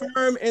 Standing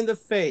firm in the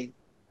faith.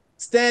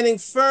 Standing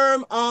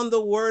firm on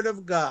the word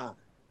of God.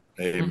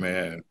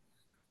 Amen.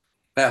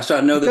 Pastor,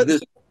 I know that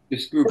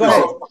this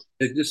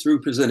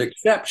group is an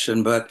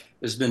exception, but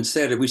it's been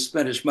said that we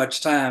spend as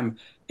much time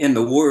in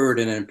the Word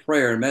and in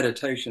prayer and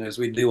meditation as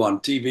we do on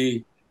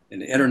TV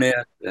and the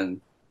internet and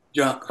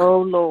junk.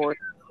 Oh Lord!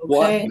 Okay.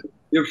 What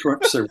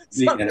difference?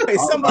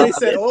 Somebody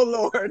said, "Oh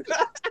Lord."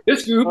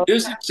 This group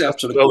is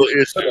exceptional.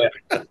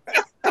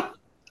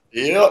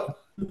 Yep.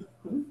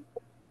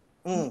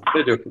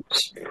 The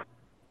difference.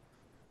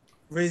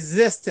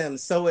 Resist him.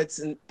 So it's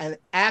an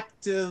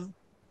active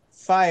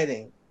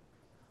fighting.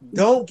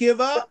 Don't give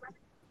up.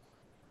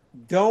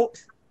 Don't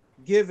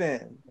give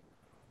in.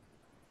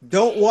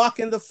 Don't walk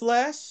in the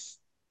flesh.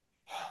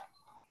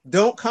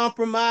 Don't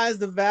compromise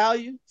the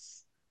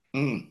values.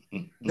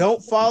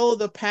 Don't follow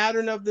the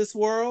pattern of this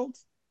world.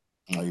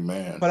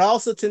 Amen. But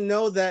also to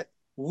know that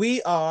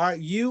we are,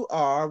 you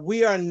are,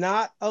 we are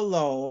not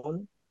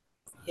alone.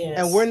 Yes.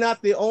 And we're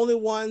not the only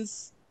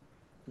ones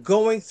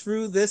going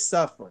through this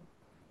suffering.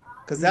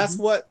 Because that's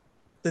what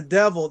the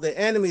devil, the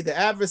enemy, the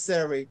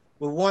adversary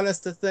would want us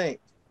to think.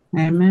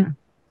 Amen.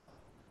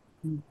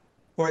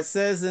 For it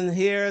says in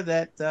here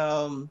that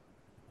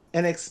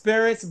and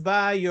experienced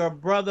by your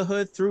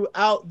brotherhood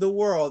throughout the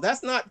world.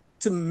 That's not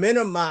to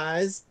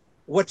minimize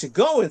what you're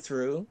going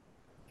through,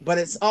 but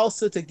it's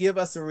also to give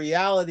us a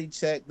reality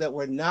check that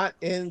we're not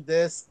in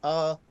this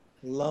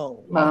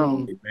alone.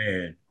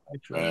 Amen.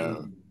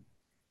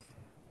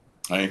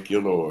 Thank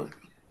you, Lord.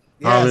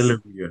 Yes.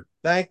 Hallelujah.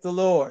 Thank the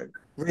Lord.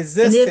 And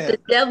Resist if him.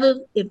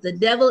 if the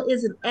devil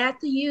isn't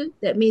after you,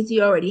 that means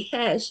he already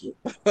has you.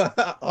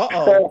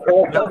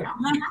 Uh-oh.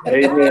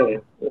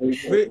 Amen.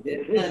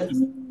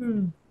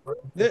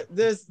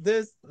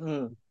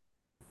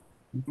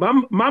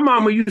 My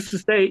mama used to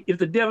say, if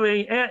the devil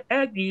ain't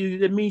at you,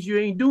 that means you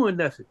ain't doing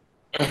nothing.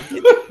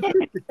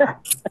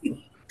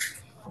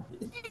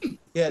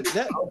 Yeah,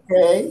 that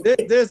Okay.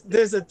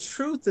 there's a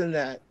truth in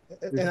that.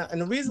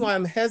 And the reason why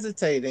I'm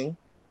hesitating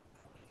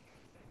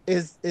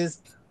is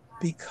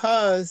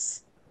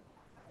because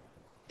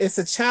it's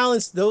a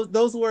challenge.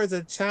 Those words are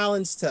a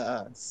challenge to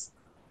us.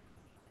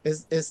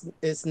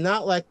 It's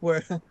not like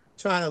we're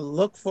trying to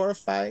look for a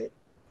fight,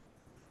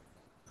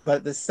 but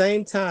at the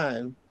same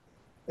time,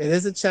 it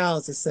is a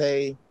challenge to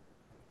say,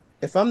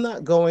 if I'm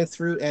not going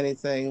through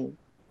anything,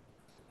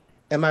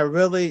 am I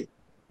really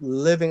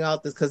living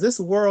out this? Because this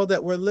world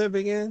that we're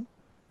living in,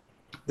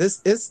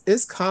 this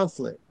is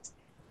conflict.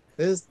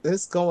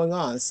 There's going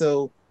on.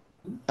 So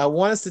I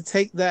want us to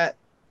take that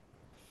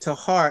to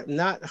heart,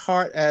 not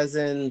heart as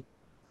in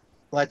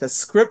like a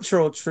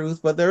scriptural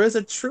truth, but there is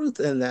a truth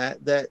in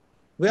that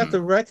we have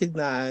to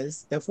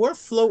recognize. If we're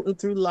floating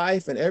through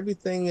life and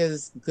everything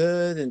is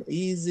good and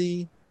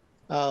easy,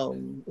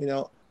 you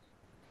know,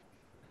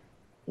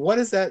 what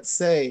does that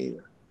say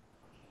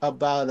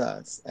about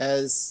us?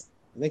 As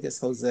I think it's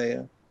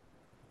Hosea.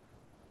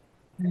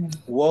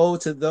 Woe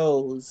to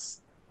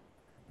those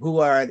who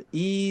are at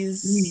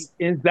ease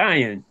in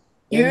Zion.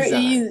 You're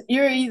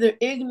either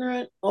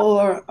ignorant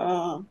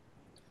or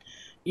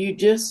you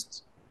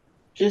just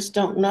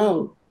don't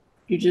know.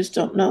 You just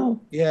don't know.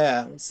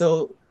 Yeah.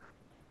 So,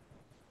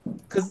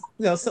 because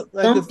so,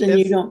 like something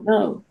you don't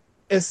know.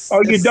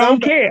 Or you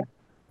don't care.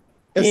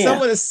 If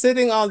someone is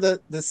sitting on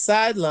the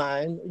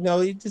sideline,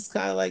 you just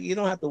kind of like, you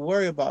don't have to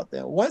worry about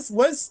them.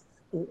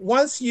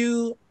 Once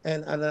you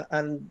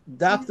and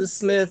Dr.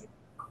 Smith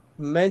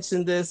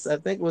mentioned this, I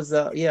think it was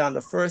on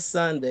the first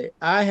Sunday,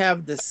 I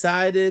have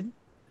decided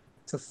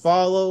to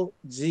follow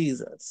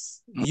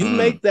Jesus. You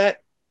make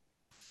that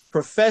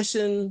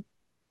profession,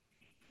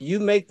 you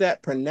make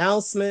that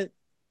pronouncement.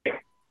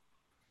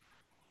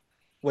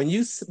 When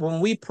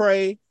we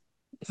pray,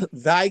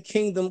 thy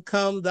kingdom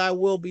come, thy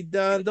will be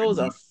done, those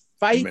are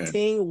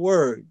fighting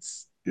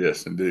words.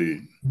 Yes,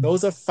 indeed.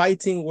 Those are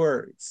fighting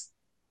words.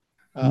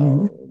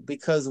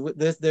 Because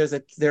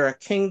there are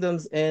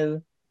kingdoms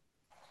in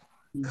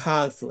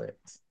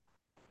conflict.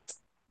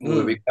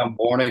 When we become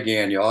born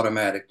again, you're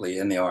automatically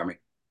in the army.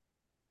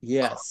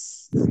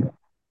 Yes.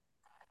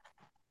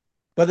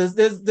 But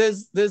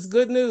there's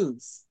good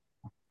news.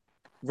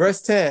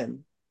 Verse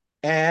 10,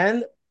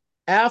 and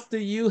after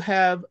you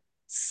have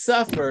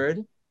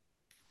suffered,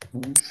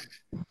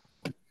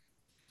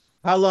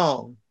 how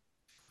long?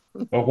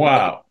 A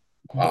while.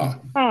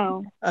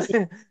 Wow.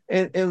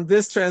 And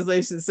this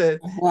translation said,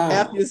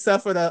 after you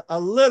suffered a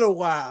little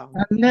while.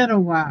 A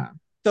little while.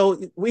 So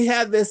we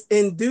had this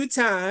in due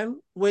time,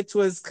 which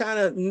was kind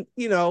of,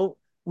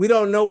 we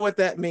don't know what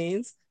that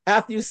means.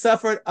 After you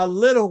suffered a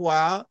little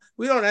while,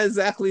 we don't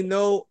exactly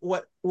know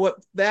what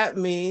that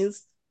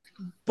means,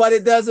 but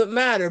it doesn't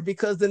matter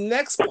because the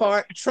next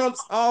part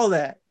trumps all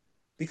that.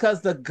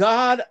 Because the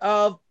God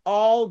of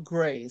all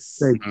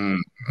grace,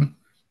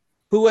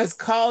 who has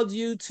called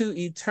you to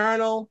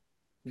eternal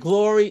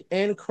glory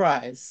in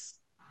Christ.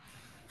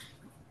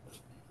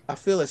 I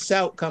feel a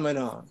shout coming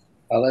on.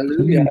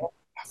 Hallelujah.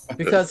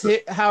 Because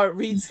how it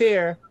reads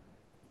here,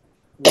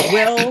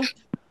 will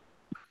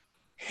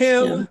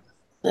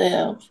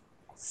himself.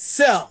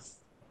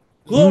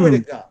 Glory to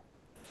God.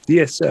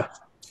 Yes, sir.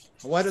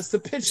 I want us to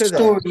picture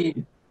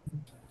that.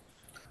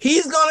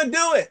 He's going to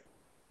do it.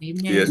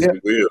 Amen. Yes, he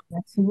will.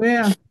 Yes, he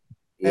will.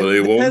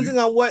 And depending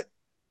on what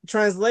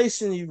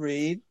translation you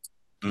read,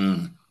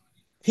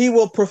 he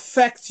will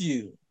perfect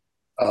you.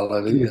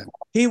 Hallelujah.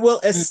 He will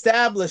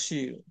establish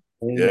you.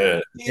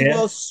 Yes. He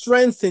will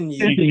strengthen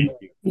you.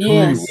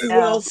 Yes. He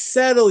will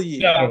settle you.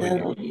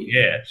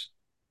 Yes.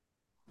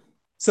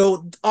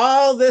 So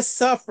all this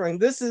suffering,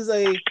 this is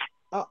a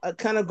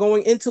kind of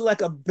going into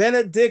like a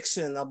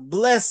benediction, a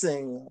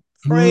blessing,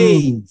 a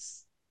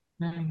praise,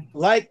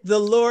 like the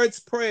Lord's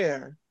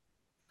Prayer.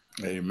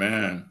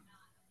 Amen.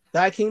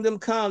 Thy kingdom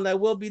come, thy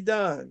will be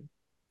done.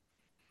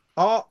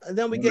 And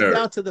then we get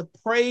down to the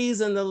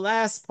praise in the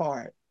last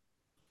part.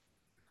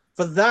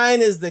 For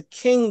thine is the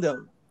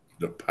kingdom,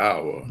 the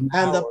power,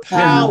 and the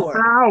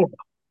power,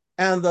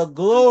 and the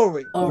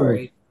glory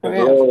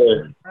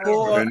Forever.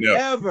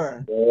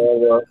 Forever.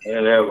 Forever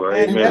and ever.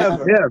 And Amen.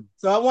 ever. Yeah.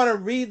 So I want to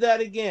read that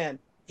again.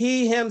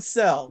 He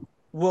himself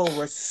will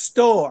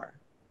restore,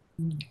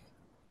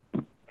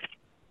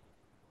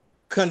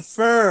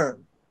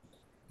 confirm,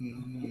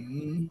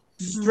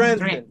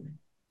 strengthen,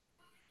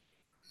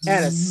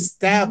 and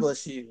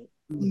establish you.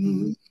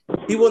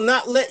 He will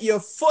not let your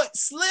foot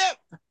slip.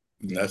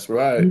 That's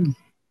right.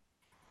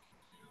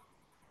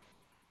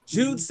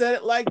 Jude said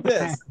it like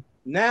this.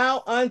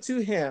 Now unto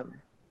him.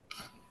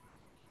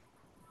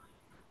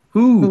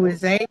 Who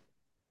is able.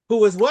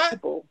 Who is what?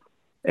 Able.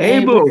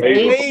 Able.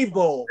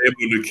 Able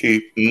to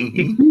keep. To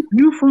keep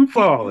you from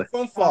falling.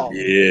 From falling.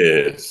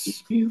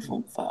 Yes. You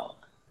from falling.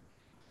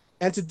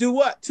 And to do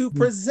what? To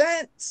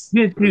present.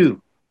 Get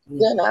you.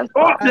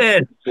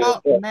 Faultless.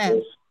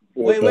 Faultless.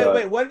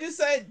 Wait. What did you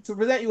say? To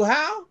present you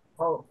how?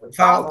 Faultless.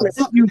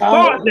 You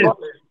faultless.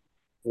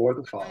 For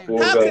the Father.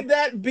 How could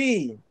that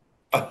be?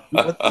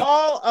 With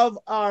all of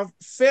our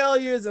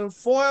failures and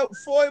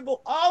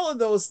foible, all of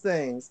those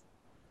things.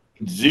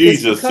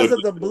 Jesus. It's because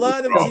of the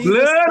blood of Jesus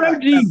Blood Christ.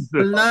 of Jesus.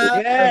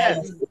 Blood.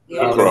 Yes.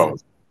 The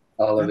cross.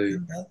 Hallelujah.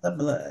 The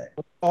blood.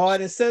 Oh,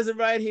 and it says it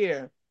right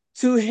here.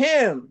 To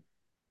him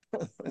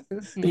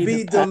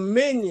be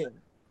dominion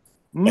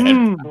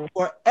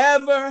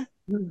forever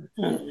And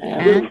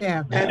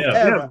ever. and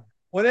ever.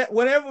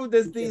 Whenever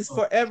these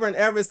forever and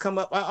evers come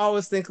up, I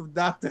always think of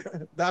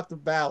Dr.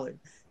 Ballard,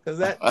 because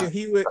that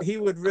he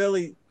would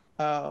really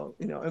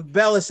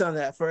embellish on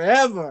that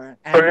forever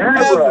and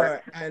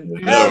ever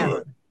and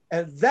ever.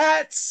 And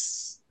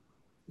that's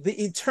the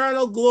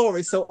eternal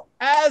glory. So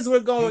as we're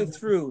going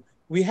through,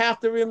 we have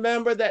to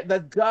remember that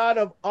the God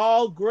of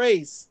all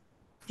grace,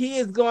 he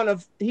is going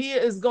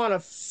to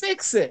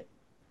fix it.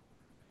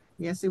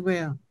 Yes, he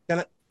will.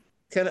 Can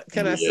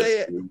I say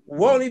it?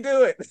 Won't he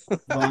do it?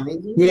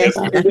 Yes,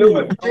 he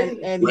will.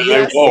 And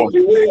Yes,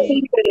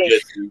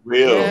 he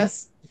will.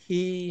 Yes,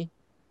 he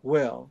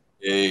will.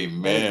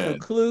 Amen. And it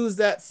concludes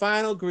that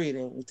final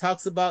greeting. He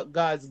talks about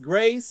God's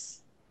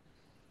grace,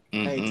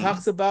 and he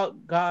talks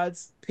about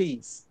God's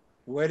peace.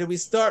 Where do we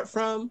start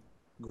from?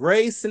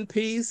 Grace and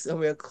peace, and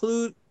we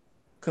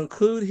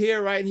conclude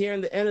here, right here in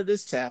the end of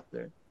this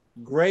chapter.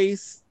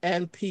 Grace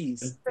and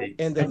peace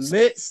in the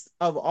midst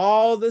of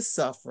all the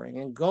suffering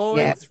and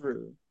going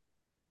through.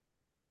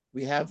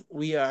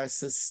 We are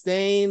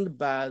sustained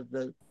by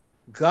the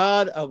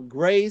God of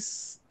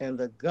grace and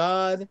the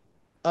God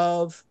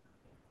of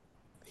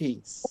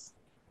peace.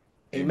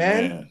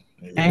 Amen.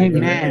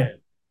 Amen.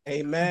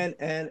 Amen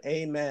and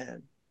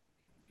amen.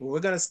 Well,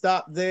 we're going to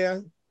stop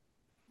there.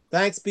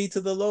 Thanks be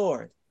to the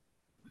Lord.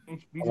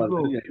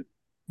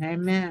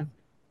 Amen.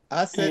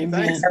 I said,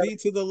 Amen. thanks be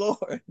to the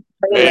Lord.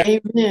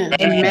 Amen.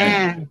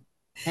 Amen.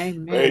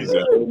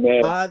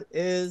 Amen. God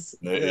is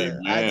good.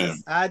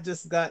 I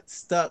just got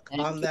stuck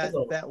on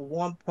that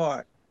one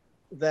part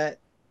that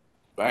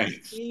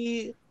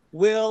he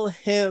will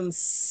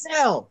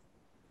himself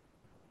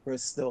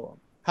restore.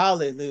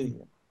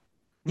 Hallelujah.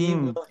 He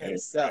will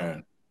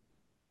himself.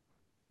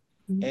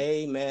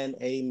 Amen.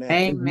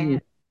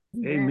 Amen.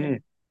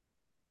 Amen.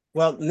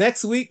 Well,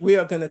 next week we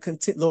are going to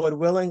continue, Lord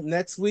willing.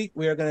 Next week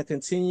we are going to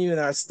continue in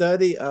our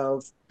study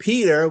of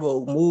Peter.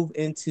 We'll move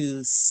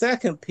into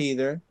 2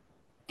 Peter.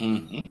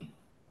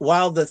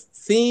 While the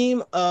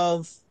theme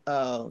of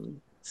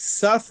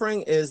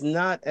suffering is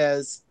not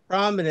as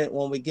prominent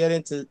when we get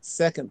into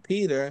 2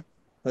 Peter,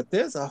 but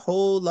there's a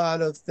whole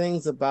lot of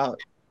things about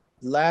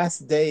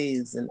last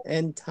days and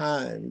end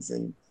times,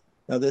 and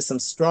there's some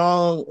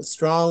strong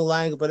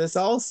language, but it's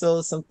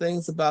also some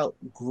things about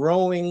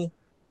growing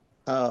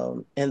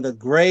in the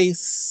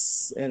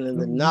grace and in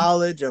the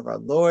knowledge of our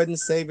Lord and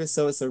Savior.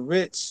 So it's a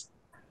rich,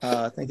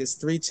 I think it's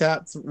three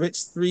chapters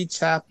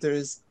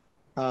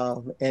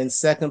in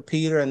 2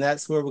 Peter, and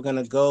that's where we're going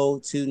to go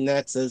to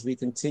next as we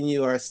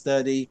continue our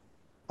study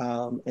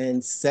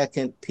in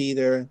 2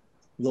 Peter,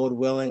 Lord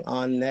willing,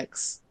 on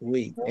next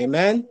week.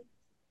 Amen.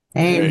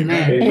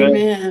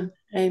 Amen.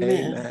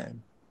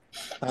 Amen.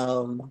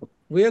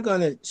 We are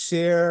going to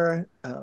share